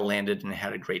we've now landed and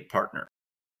had a great partner.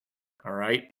 All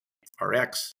right. Our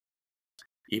ex,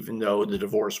 even though the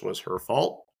divorce was her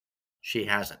fault, she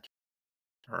hasn't.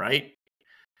 All right.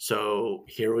 So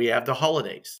here we have the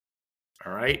holidays.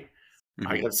 All right.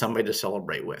 I got somebody to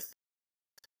celebrate with.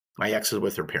 My ex is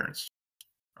with her parents.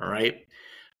 All right.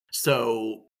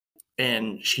 So,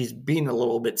 and she's being a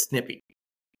little bit snippy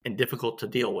and difficult to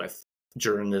deal with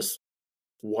during this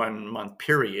 1 month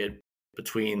period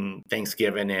between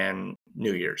Thanksgiving and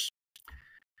New Year's.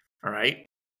 All right.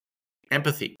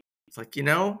 Empathy. It's like,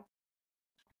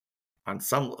 on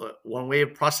some one way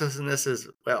of processing this is,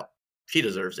 well, she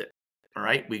deserves it. All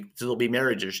right. We'd still be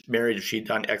married if she'd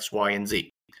done X, Y, and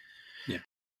Z. Yeah.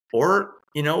 Or,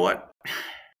 you know what?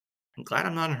 I'm glad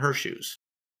I'm not in her shoes.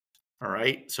 All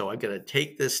right. So I got to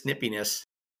take this snippiness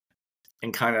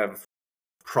and kind of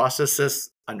process this,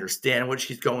 understand what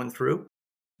she's going through.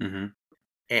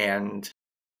 And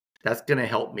that's going to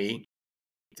help me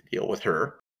to deal with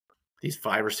her these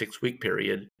 5 or 6 week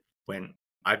period when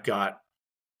I've got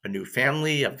a new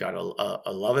family, I've got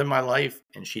a love in my life,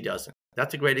 and she doesn't.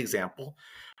 That's a great example.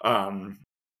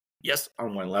 Yes,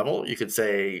 on one level, you could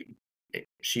say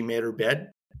she made her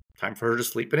bed, time for her to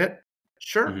sleep in it.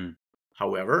 Sure.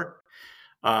 However,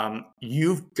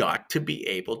 you've got to be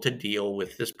able to deal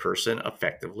with this person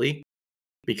effectively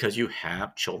because you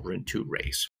have children to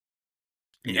raise.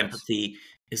 Yes. Empathy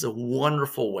is a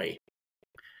wonderful way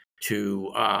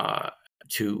to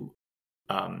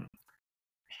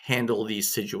handle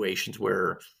these situations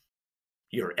where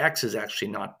your ex is actually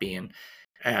not being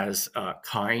as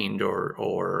kind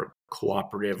or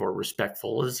cooperative or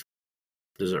respectful as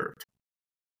deserved.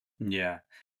 Yeah.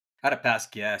 I had a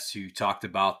past guest who talked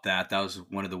about that. That was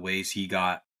one of the ways he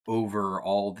got over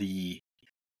all the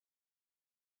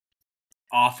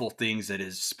awful things that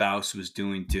his spouse was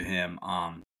doing to him.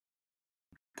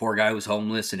 Poor guy was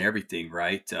homeless and everything,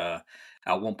 right?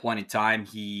 At one point in time,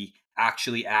 he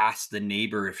actually asked the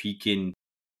neighbor if he can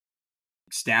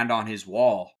stand on his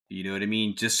wall, you know what I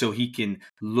mean? Just so he can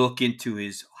look into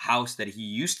his house that he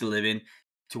used to live in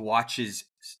to watch his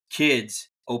kids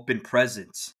open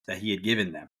presents that he had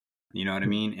given them. You know what I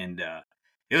mean? And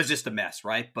it was just a mess,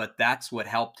 right? But that's what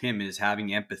helped him, is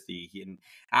having empathy. And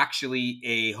actually,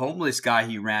 a homeless guy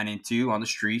he ran into on the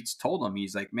streets told him,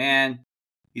 he's like, man,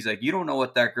 he's like, you don't know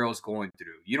what that girl's going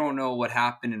through. You don't know what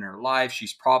happened in her life.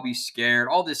 She's probably scared,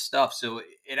 all this stuff. So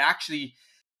it actually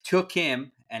took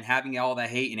him and having all that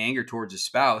hate and anger towards his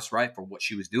spouse, right, for what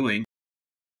she was doing,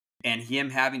 and him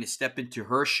having to step into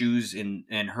her shoes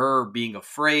and her being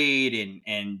afraid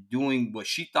and doing what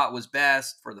she thought was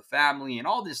best for the family and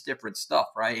all this different stuff,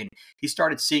 right? And he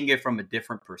started seeing it from a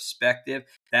different perspective.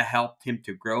 That helped him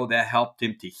to grow. That helped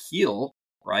him to heal,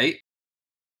 right?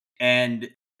 And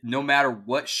no matter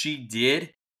what she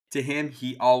did to him,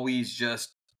 he always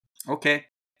just, okay,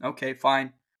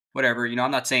 fine, whatever.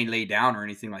 I'm not saying lay down or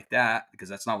anything like that, because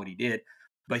that's not what he did.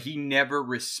 But he never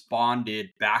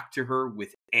responded back to her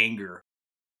with anger.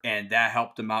 And that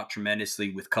helped him out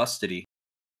tremendously with custody.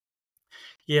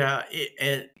 Yeah.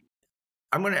 And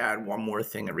I'm going to add one more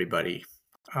thing, everybody.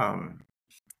 And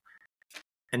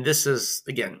this is,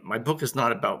 again, my book is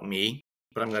not about me,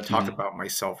 but I'm going to talk about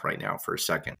myself right now for a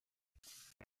second.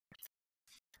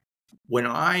 When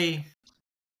I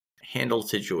handle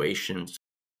situations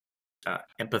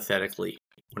empathetically,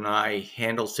 when I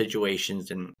handle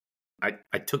situations and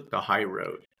I took the high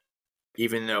road,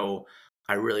 even though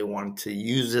I really wanted to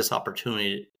use this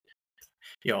opportunity.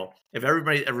 If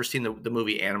everybody's ever seen the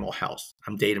movie Animal House,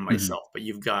 I'm dating myself, but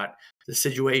you've got the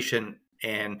situation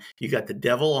and you got the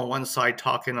devil on one side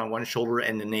talking on one shoulder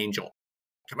and an angel.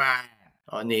 Come on.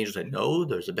 And the angel said, no,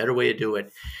 there's a better way to do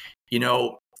it.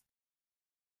 You're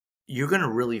going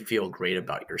to really feel great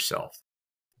about yourself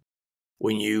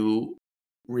when you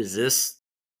resist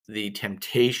the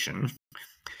temptation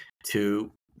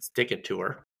to stick it to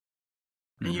her,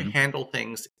 and you Mm-hmm. handle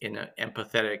things in an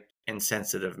empathetic and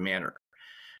sensitive manner.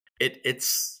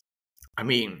 It's, I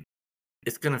mean,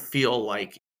 it's going to feel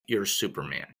like you're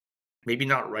Superman. Maybe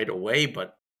not right away,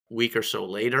 but a week or so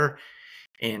later.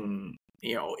 And,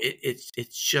 it's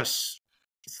just,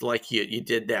 it's like you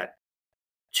did that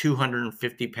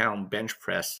 250-pound bench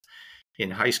press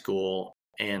in high school.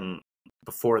 And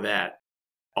before that,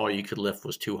 all you could lift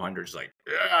was 200. It's like,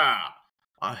 yeah,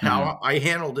 Mm-hmm. how I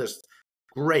handled this.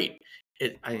 Great.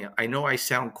 I know I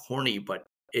sound corny, but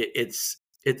it's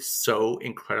so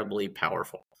incredibly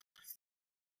powerful.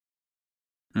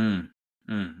 Mm.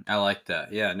 Mm. I like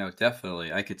that. Yeah, no,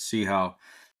 definitely. I could see how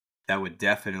that would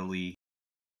definitely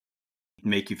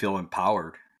make you feel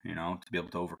empowered, to be able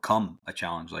to overcome a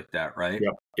challenge like that, right?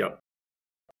 Yep. Yep.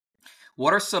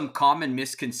 What are some common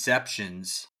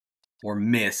misconceptions or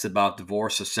myths about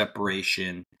divorce or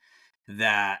separation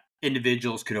that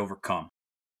individuals could overcome?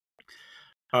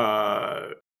 uh,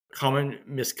 Common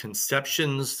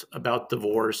misconceptions about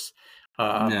divorce, No.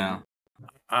 um,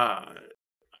 uh,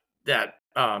 that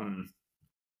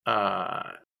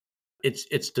uh,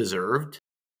 it's deserved.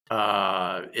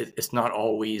 It's not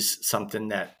always something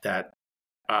that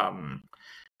um,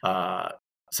 uh,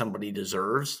 somebody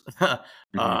deserves.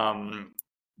 Hmm. um,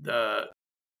 the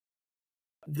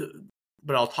the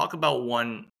but I'll talk about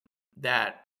one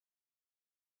that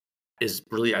is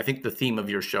really, I think the theme of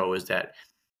your show is that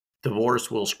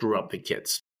divorce will screw up the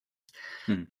kids.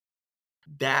 Hmm.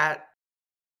 That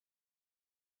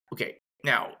Okay,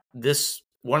 now this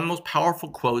one of the most powerful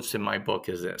quotes in my book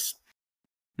is this: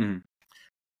 Hmm.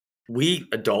 "We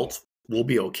adults will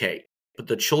be okay, but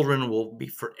the children will be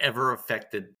forever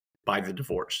affected by the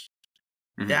divorce."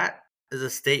 Hmm. That is a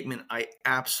statement I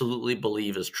absolutely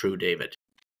believe is true, David.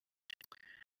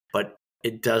 But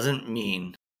it doesn't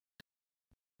mean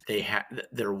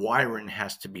their wiring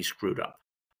has to be screwed up.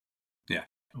 Yeah.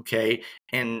 Okay,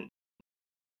 and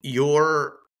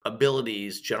your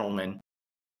abilities, gentlemen,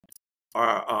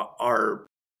 are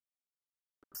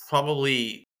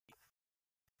probably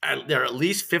they're at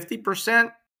least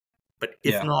 50%, but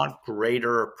if Yeah. not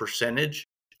greater percentage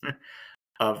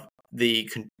of the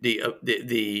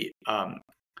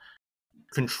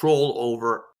control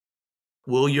over,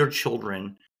 will your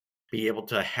children be able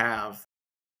to have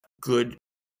good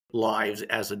lives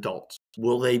as adults?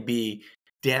 Will they be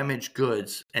damaged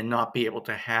goods and not be able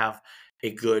to have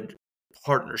a good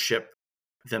partnership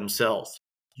themselves?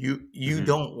 You Hmm.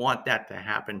 don't want that to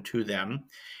happen to them,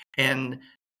 and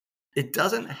it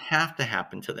doesn't have to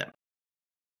happen to them.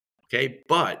 Okay,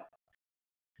 but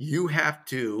you have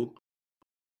to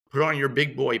put on your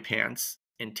big boy pants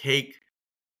and take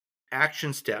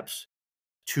action steps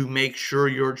to make sure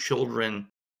your children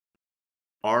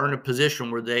are in a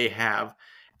position where they have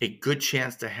a good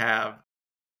chance to have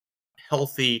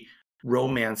healthy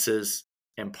romances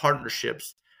and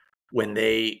partnerships when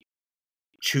they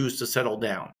choose to settle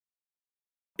down.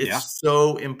 Yeah. It's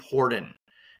so important.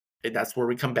 And that's where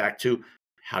we come back to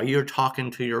how you're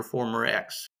talking to your former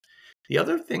ex. The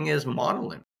other thing is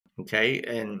modeling. Okay.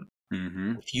 And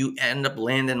Hmm. if you end up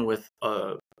landing with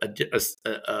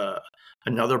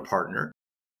another partner,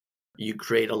 you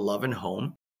create a loving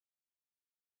home.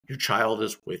 Your child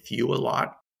is with you a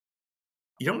lot.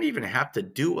 You don't even have to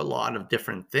do a lot of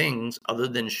different things other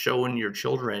than showing your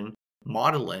children,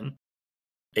 modeling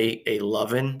a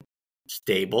loving,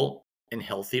 stable, and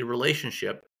healthy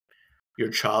relationship. Your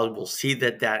child will see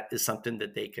that that is something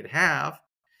that they could have.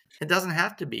 It doesn't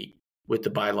have to be with the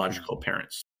biological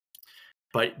parents,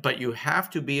 but you have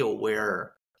to be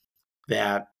aware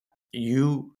that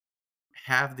you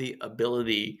have the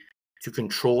ability to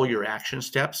control your action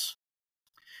steps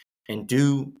and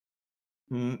do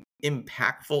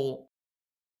impactful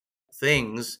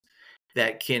things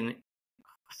that can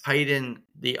heighten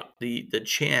the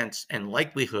chance and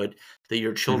likelihood that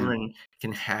your Hmm. children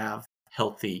can have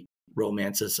healthy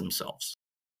romances themselves.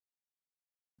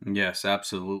 Yes,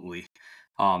 absolutely.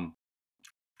 Um,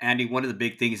 Andy, one of the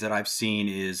big things that I've seen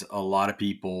is a lot of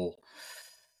people,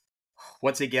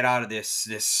 once they get out of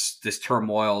this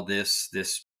turmoil,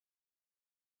 this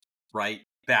right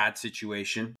bad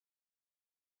situation,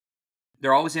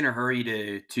 they're always in a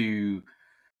hurry to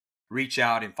reach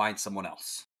out and find someone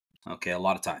else. Okay, a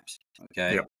lot of times.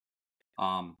 Yeah. Okay.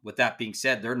 With that being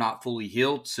said, they're not fully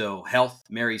healed, so health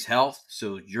marries health.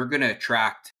 So you're gonna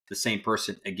attract the same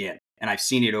person again. And I've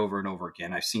seen it over and over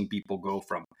again. I've seen people go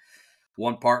from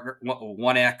one partner,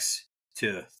 one X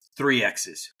to three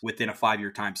X's within a 5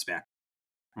 year time span.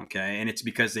 Okay. And it's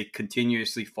because they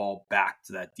continuously fall back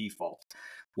to that default.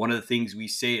 one of the things we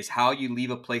say is how you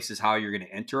leave a place is how you're going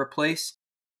to enter a place.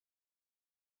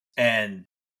 And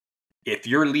if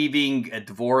you're leaving a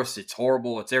divorce, it's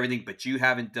horrible, it's everything, but you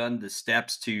haven't done the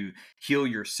steps to heal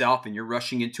yourself and you're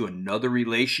rushing into another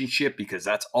relationship because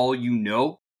that's all you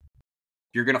know,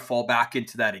 you're going to fall back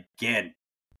into that again.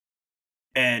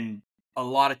 And a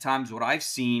lot of times what I've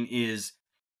seen is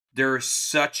they're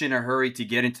such in a hurry to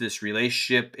get into this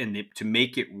relationship and to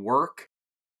make it work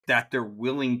that they're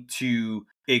willing to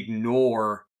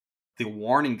ignore the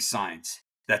warning signs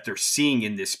that they're seeing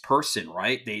in this person,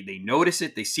 right? They notice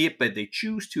it, they see it, but they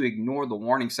choose to ignore the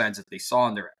warning signs that they saw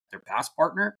in their past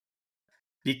partner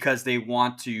because they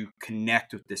want to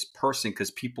connect with this person,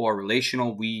 because people are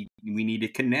relational. We need to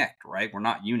connect, right? We're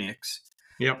not eunuchs.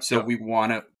 Yep. So we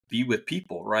want to be with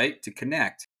people, right? To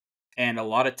connect. And a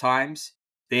lot of times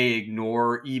they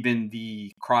ignore even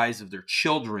the cries of their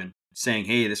children saying,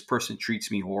 hey, this person treats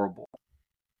me horrible,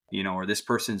 you know, or this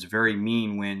person's very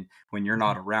mean when you're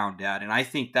not around, Dad. And I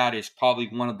think that is probably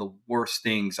one of the worst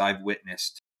things I've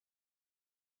witnessed.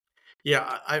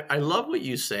 Yeah, I love what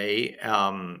you say.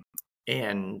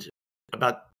 And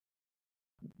about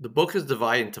the book is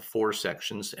divided into 4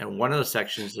 sections, and one of the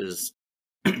sections is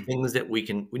things that we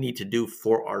need to do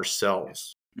for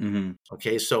ourselves. Mm-hmm.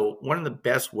 Okay, so one of the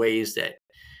best ways that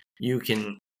you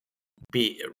can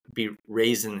be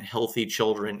raising healthy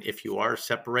children if you are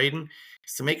separating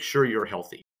is to make sure you're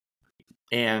healthy.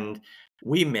 And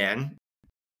we men,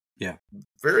 Yeah,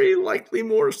 very likely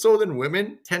more so than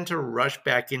women, tend to rush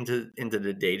back into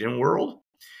the dating world.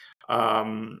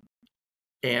 And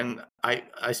I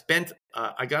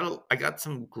got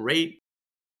some great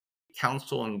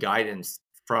counsel and guidance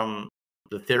from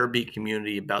the therapy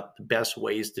community about the best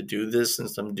ways to do this and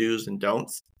some do's and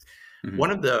don'ts. mm-hmm.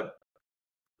 One of the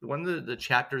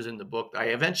chapters in the book,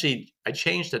 I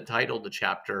changed the title of the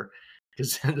chapter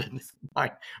because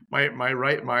my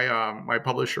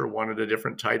publisher wanted a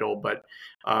different title, but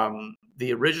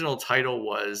the original title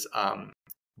was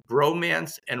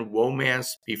Bromance and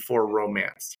Womance Before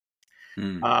Romance.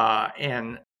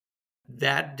 And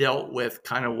that dealt with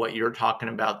kind of what you're talking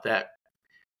about, that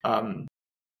so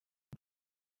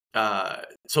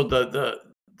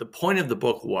the point of the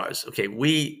book was, okay,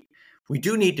 we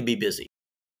do need to be busy,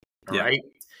 all right?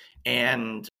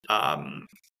 And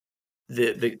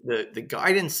the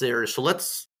guidance there is, so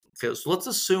let's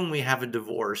assume we have a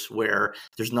divorce where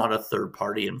there's not a third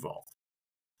party involved.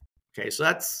 Okay, so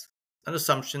that's an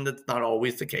assumption that's not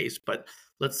always the case, but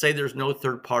let's say there's no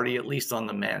third party, at least on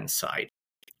the man's side.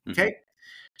 Okay, mm-hmm.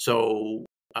 So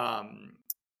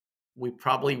we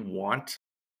probably want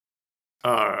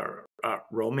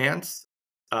romance.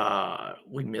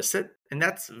 We miss it, and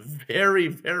that's very,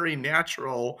 very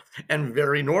natural and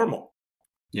very normal.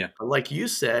 Yeah, but like you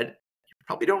said, you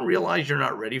probably don't realize you're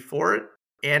not ready for it,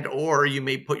 and or you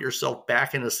may put yourself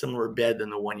back in a similar bed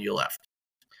than the one you left.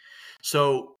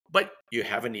 So, but you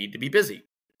have a need to be busy.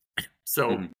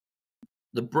 So mm-hmm.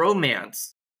 the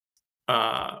bromance,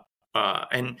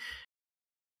 and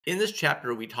in this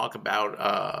chapter, we talk about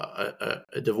a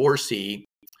divorcee,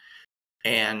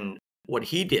 and what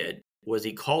he did was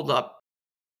he called up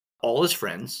all his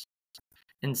friends,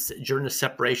 and during the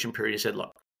separation period, he said,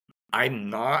 look, I'm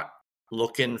not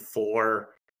looking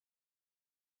for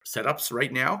setups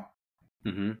right now.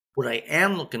 Mm-hmm. What I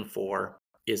am looking for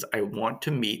is I want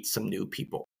to meet some new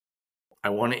people. I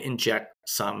want to inject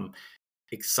some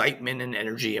excitement and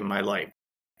energy in my life.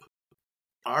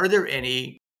 Are there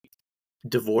any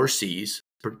divorcees,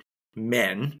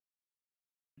 men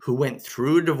who went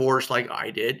through a divorce like I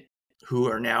did, who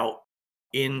are now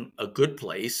in a good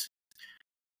place,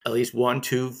 at least 1,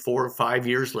 2, 4, 5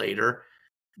 years later,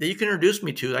 that you can introduce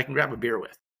me to, that I can grab a beer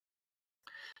with?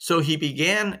 So he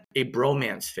began a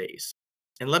bromance phase.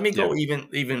 And let me go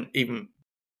even a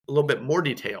little bit more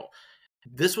detail.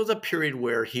 This was a period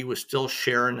where he was still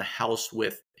sharing the house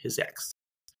with his ex.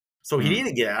 So he needed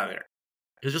to get out of there.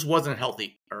 It just wasn't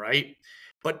healthy, all right?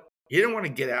 But he didn't want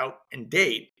to get out and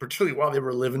date, particularly while they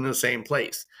were living in the same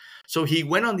place. So he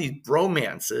went on these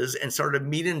bromances and started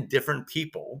meeting different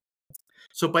people.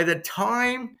 So by the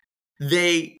time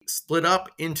they split up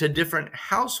into different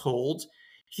households,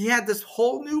 he had this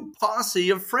whole new posse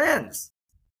of friends.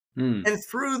 And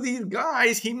through these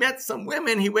guys, he met some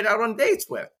women he went out on dates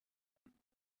with.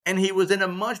 And he was in a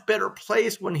much better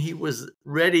place when he was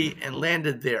ready and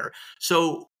landed there.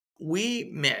 So we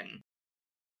men,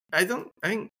 I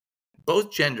think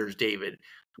both genders, David,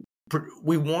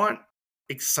 we want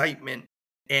excitement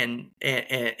and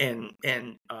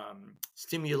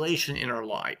stimulation in our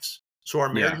lives. So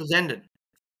our marriage was ended.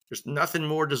 There's nothing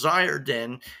more desired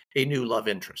than a new love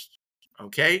interest.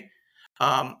 Okay.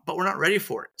 but we're not ready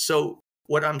for it. So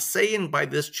what I'm saying by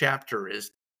this chapter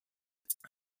is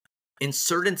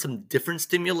insert in some different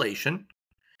stimulation,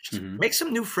 just Mhm. make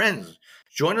some new friends.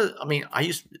 I mean,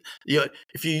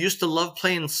 if you used to love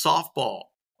playing softball,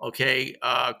 okay,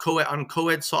 on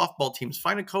co-ed softball teams,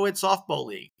 find a co-ed softball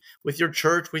league with your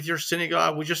church, with your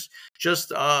synagogue, with just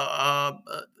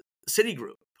city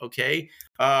group, okay.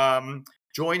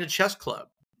 Join a chess club,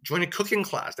 join a cooking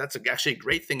class. That's actually a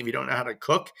great thing if you don't know how to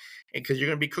cook, because you're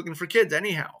going to be cooking for kids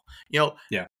anyhow.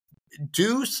 Yeah.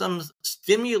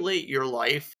 Stimulate your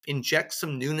life, inject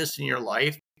some newness in your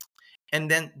life, and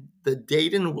then the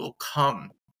dating will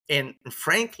come. And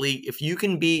frankly, if you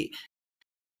can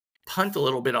punt a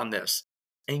little bit on this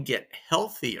and get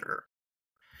healthier,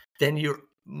 then you're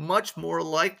much more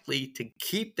likely to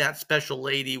keep that special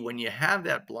lady when you have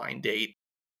that blind date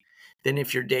than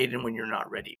if you're dating when you're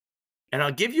not ready. And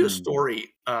I'll give you a Mm.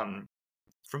 story from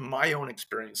my own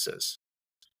experiences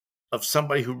of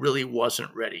somebody who really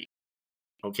wasn't ready.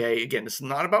 Okay, again, this is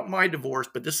not about my divorce,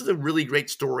 but this is a really great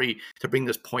story to bring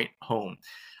this point home.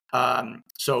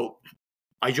 So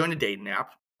I joined a dating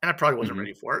app, and I probably wasn't Mhm.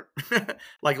 ready for it,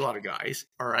 like a lot of guys.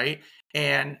 All right,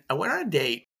 and I went on a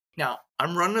date. Now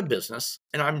I'm running a business,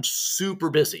 and I'm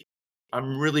super busy.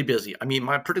 I'm really busy. I mean,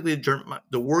 particularly during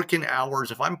the working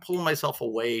hours. If I'm pulling myself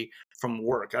away from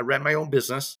work, I ran my own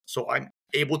business, so I'm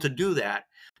able to do that.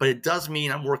 But it does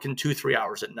mean I'm working 2-3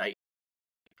 hours at night.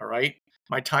 All right.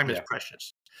 My time is Yeah.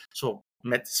 precious. So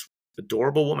met this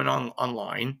adorable woman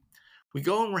online. We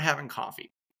go and we're having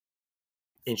coffee.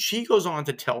 And she goes on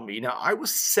to tell me, now I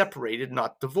was separated,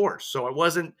 not divorced. So I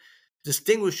wasn't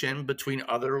distinguishing between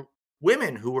other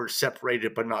women who were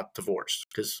separated but not divorced.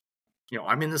 Because,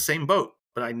 I'm in the same boat,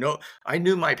 but I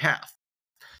knew my path.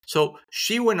 So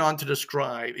she went on to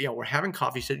describe, we're having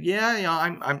coffee. Said, yeah,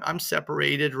 I'm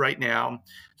separated right now.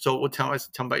 So we'll tell me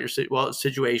about your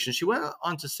situation. She went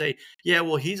on to say, yeah,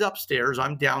 well, he's upstairs,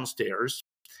 I'm downstairs,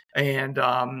 and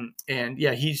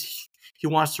yeah, he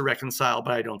wants to reconcile,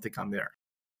 but I don't think I'm there.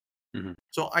 Mhm.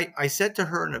 So I said to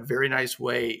her in a very nice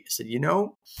way, I said,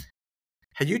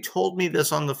 had you told me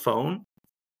this on the phone,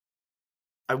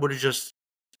 I would have just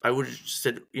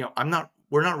said,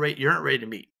 we're not ready, you're not ready to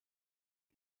meet.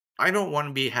 I don't want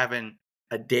to be having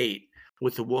a date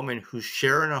with a woman who's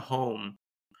sharing a home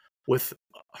with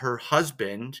her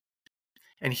husband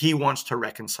and he wants to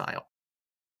reconcile.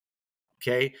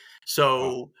 Okay. Wow.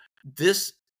 So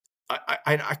this,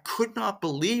 I could not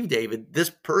believe, David, this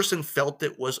person felt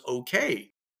it was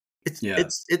okay. Yeah.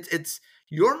 It's,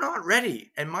 you're not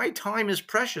ready. And my time is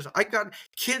precious. I got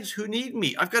kids who need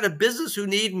me. I've got a business who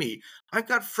need me. I've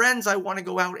got friends I want to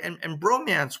go out and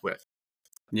bromance with.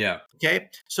 Yeah. Okay.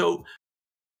 So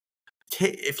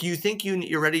if you think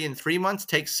you're ready in 3 months,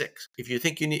 take 6. If you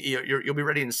think you'll be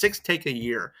ready in 6, take a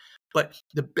year. But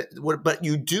but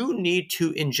you do need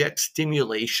to inject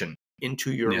stimulation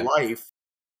into your Yeah. life,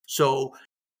 so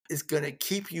it's going to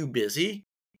keep you busy,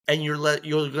 and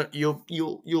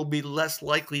you'll be less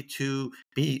likely to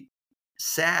be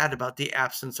sad about the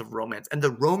absence of romance, and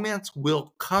the romance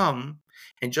will come.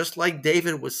 And just like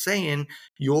David was saying,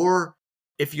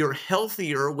 if you're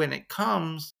healthier when it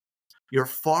comes, you're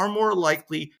far more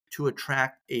likely to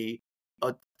attract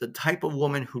the type of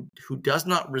woman who does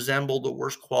not resemble the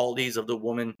worst qualities of the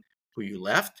woman who you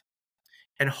left,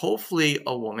 and hopefully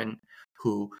a woman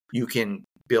who you can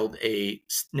build a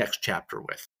next chapter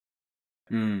with.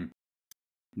 Mm.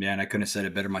 Man, I couldn't have said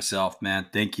it better myself, man.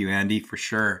 Thank you, Andy, for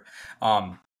sure.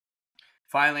 Um,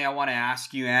 Finally, I want to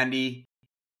ask you, Andy,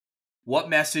 what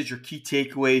message or key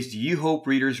takeaways do you hope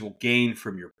readers will gain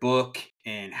from your book,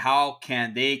 and how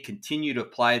can they continue to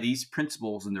apply these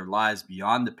principles in their lives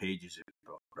beyond the pages of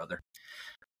your book, brother?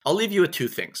 I'll leave you with 2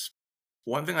 things.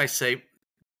 One thing I say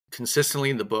consistently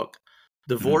in the book: Mhm.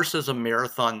 divorce is a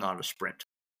marathon, not a sprint.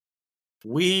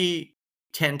 We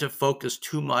tend to focus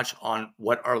too much on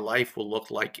what our life will look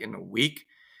like in a week.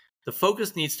 The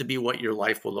focus needs to be what your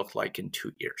life will look like in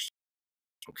 2 years.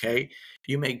 Yeah. Okay,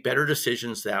 you make better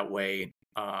decisions that way,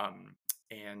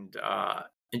 and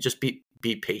just be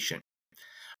patient.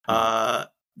 Mhm. Uh,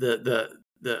 the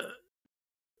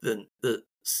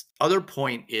other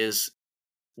point is,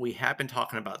 we have been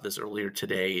talking about this earlier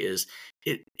today, is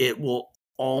it will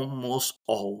almost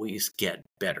always get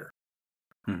better.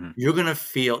 Mhm. You're gonna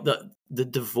feel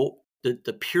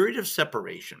the period of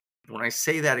separation. When I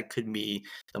say that, it could be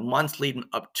the months leading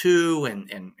up to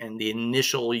and the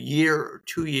initial year or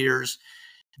 2 years.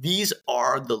 These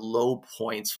are the low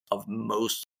points of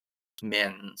most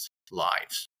men's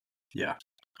lives. Yeah.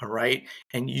 All right.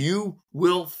 And you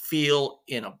will feel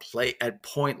at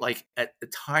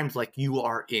times like you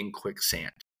are in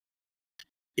quicksand.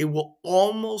 It will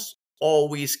almost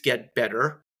always get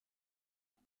better,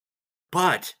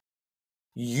 but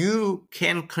you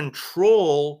can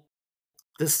control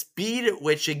the speed at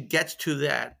which it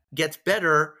gets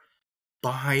better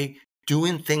by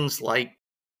doing things like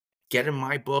getting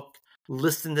my book,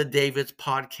 listen to David's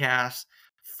podcast,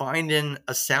 finding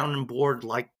a sounding board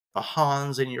like the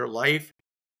Hans in your life.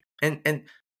 And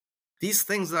these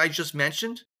things that I just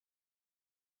mentioned,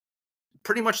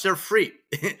 pretty much they're free.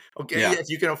 Okay. Yeah. If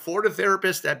you can afford a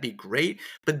therapist, that'd be great.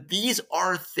 But these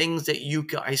are things that you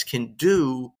guys can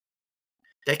do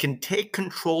that can take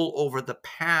control over the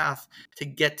path to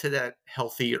get to that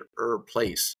healthier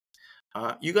place.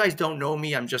 You guys don't know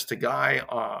me. I'm just a guy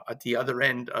at the other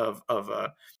end of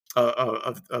the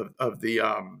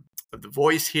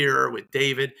voice here with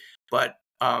David. But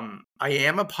I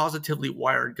am a positively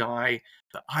wired guy.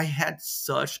 But I had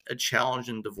such a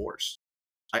challenging divorce.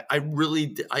 I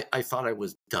really I thought I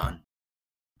was done.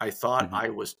 I thought Mm-hmm. I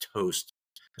was toast.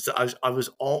 So I was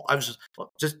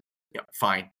just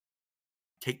fine.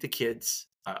 Take the kids.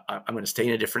 I'm going to stay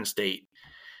in a different state.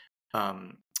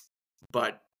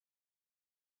 But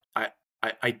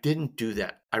I didn't do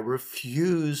that. I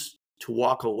refused to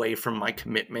walk away from my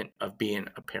commitment of being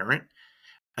a parent.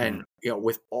 And,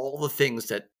 with all the things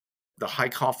that the high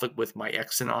conflict with my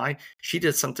ex and I, she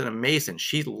did something amazing.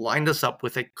 She lined us up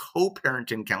with a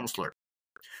co-parenting counselor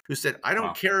who said, I don't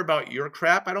Wow. care about your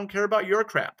crap. I don't care about your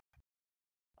crap.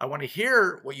 I want to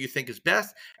hear what you think is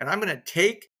best. And I'm going to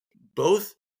take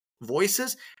both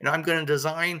voices and I'm going to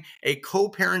design a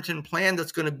co-parenting plan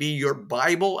that's going to be your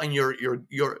Bible and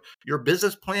your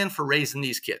business plan for raising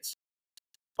these kids.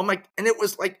 I'm like, and it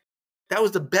was like, that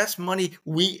was the best money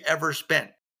we ever spent.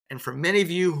 And for many of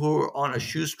you who are on a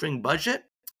shoestring budget,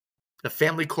 the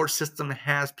family court system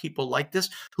has people like this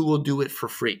who will do it for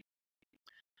free.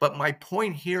 But my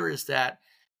point here is that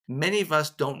many of us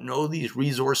don't know these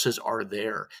resources are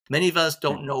there. Many of us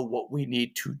don't know what we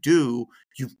need to do.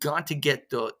 You've got to get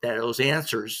those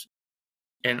answers.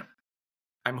 And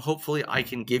hopefully I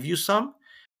can give you some.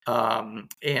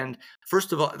 And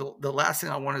first of all, the last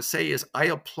thing I want to say is I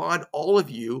applaud all of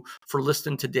you for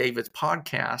listening to David's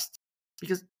podcast,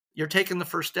 because you're taking the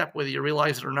first step, whether you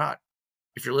realize it or not.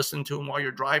 If you're listening to him while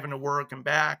you're driving to work and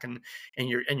back, and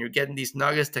you're getting these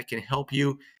nuggets that can help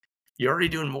you, you're already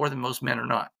doing more than most men are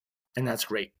not. And that's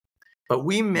great. But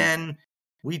we men,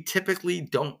 we typically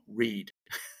don't read.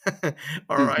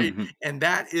 All right. And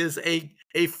that is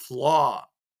a flaw.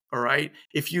 All right.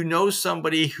 If you know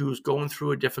somebody who's going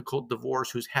through a difficult divorce,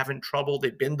 who's having trouble,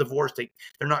 they've been divorced,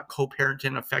 they're not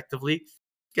co-parenting effectively,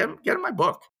 get them my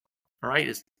book. All right.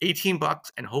 It's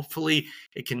 $18 and hopefully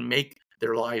it can make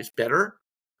their lives better.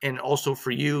 And also for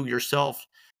you yourself,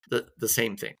 the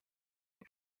same thing.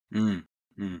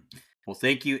 Well,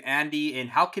 thank you, Andy. And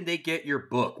how can they get your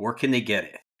book? Where can they get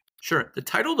it? Sure. The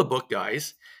title of the book,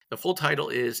 guys, the full title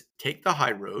is Take the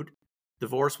High Road,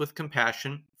 Divorce with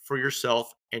Compassion for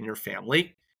Yourself and Your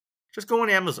Family. Just go on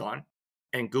Amazon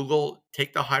and Google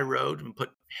Take the High Road and put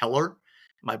Heller.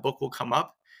 My book will come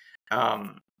up.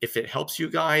 If it helps you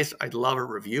guys, I'd love a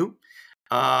review.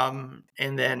 And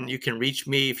then you can reach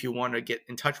me if you want to get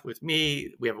in touch with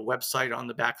me. We have a website on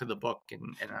the back of the book,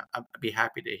 and I'd be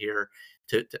happy to hear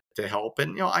to help.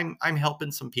 And I'm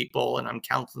helping some people and I'm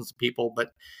counseling some people,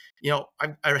 but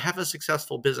I have a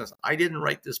successful business. I didn't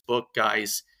write this book,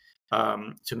 guys,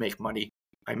 to make money.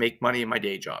 I make money in my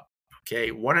day job.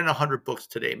 Okay, 1 in 100 books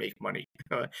today make money,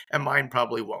 and mine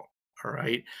probably won't. All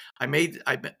right,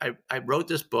 I wrote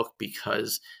this book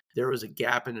because there was a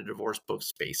gap in the divorce book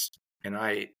space, and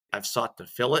I've sought to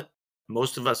fill it.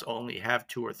 Most of us only have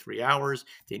 2 or 3 hours.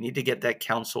 They need to get that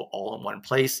counsel all in one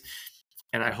place.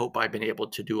 And I hope I've been able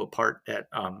to do a part that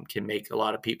can make a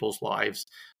lot of people's lives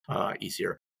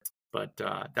easier. But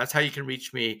that's how you can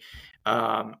reach me.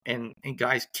 And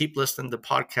guys, keep listening to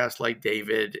podcasts like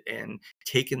David and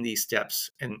taking these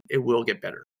steps, and it will get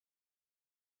better.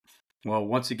 Well,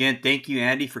 once again, thank you,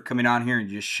 Andy, for coming on here and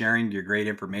just sharing your great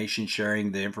information,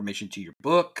 sharing the information to your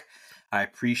book. I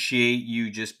appreciate you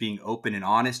just being open and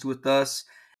honest with us.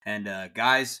 And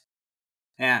guys,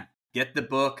 man, get the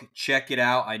book, check it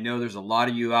out. I know there's a lot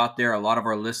of you out there, a lot of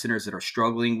our listeners that are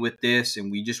struggling with this,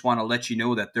 and we just want to let you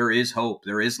know that there is hope.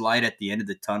 There is light at the end of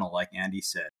the tunnel, like Andy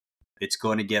said. It's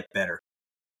going to get better.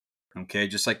 Okay,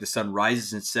 just like the sun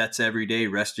rises and sets every day,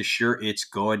 rest assured it's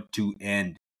going to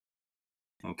end.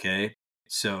 Okay,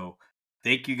 so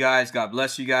thank you guys. God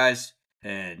bless you guys,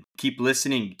 and keep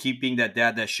listening. Keep being that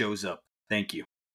dad that shows up. Thank you.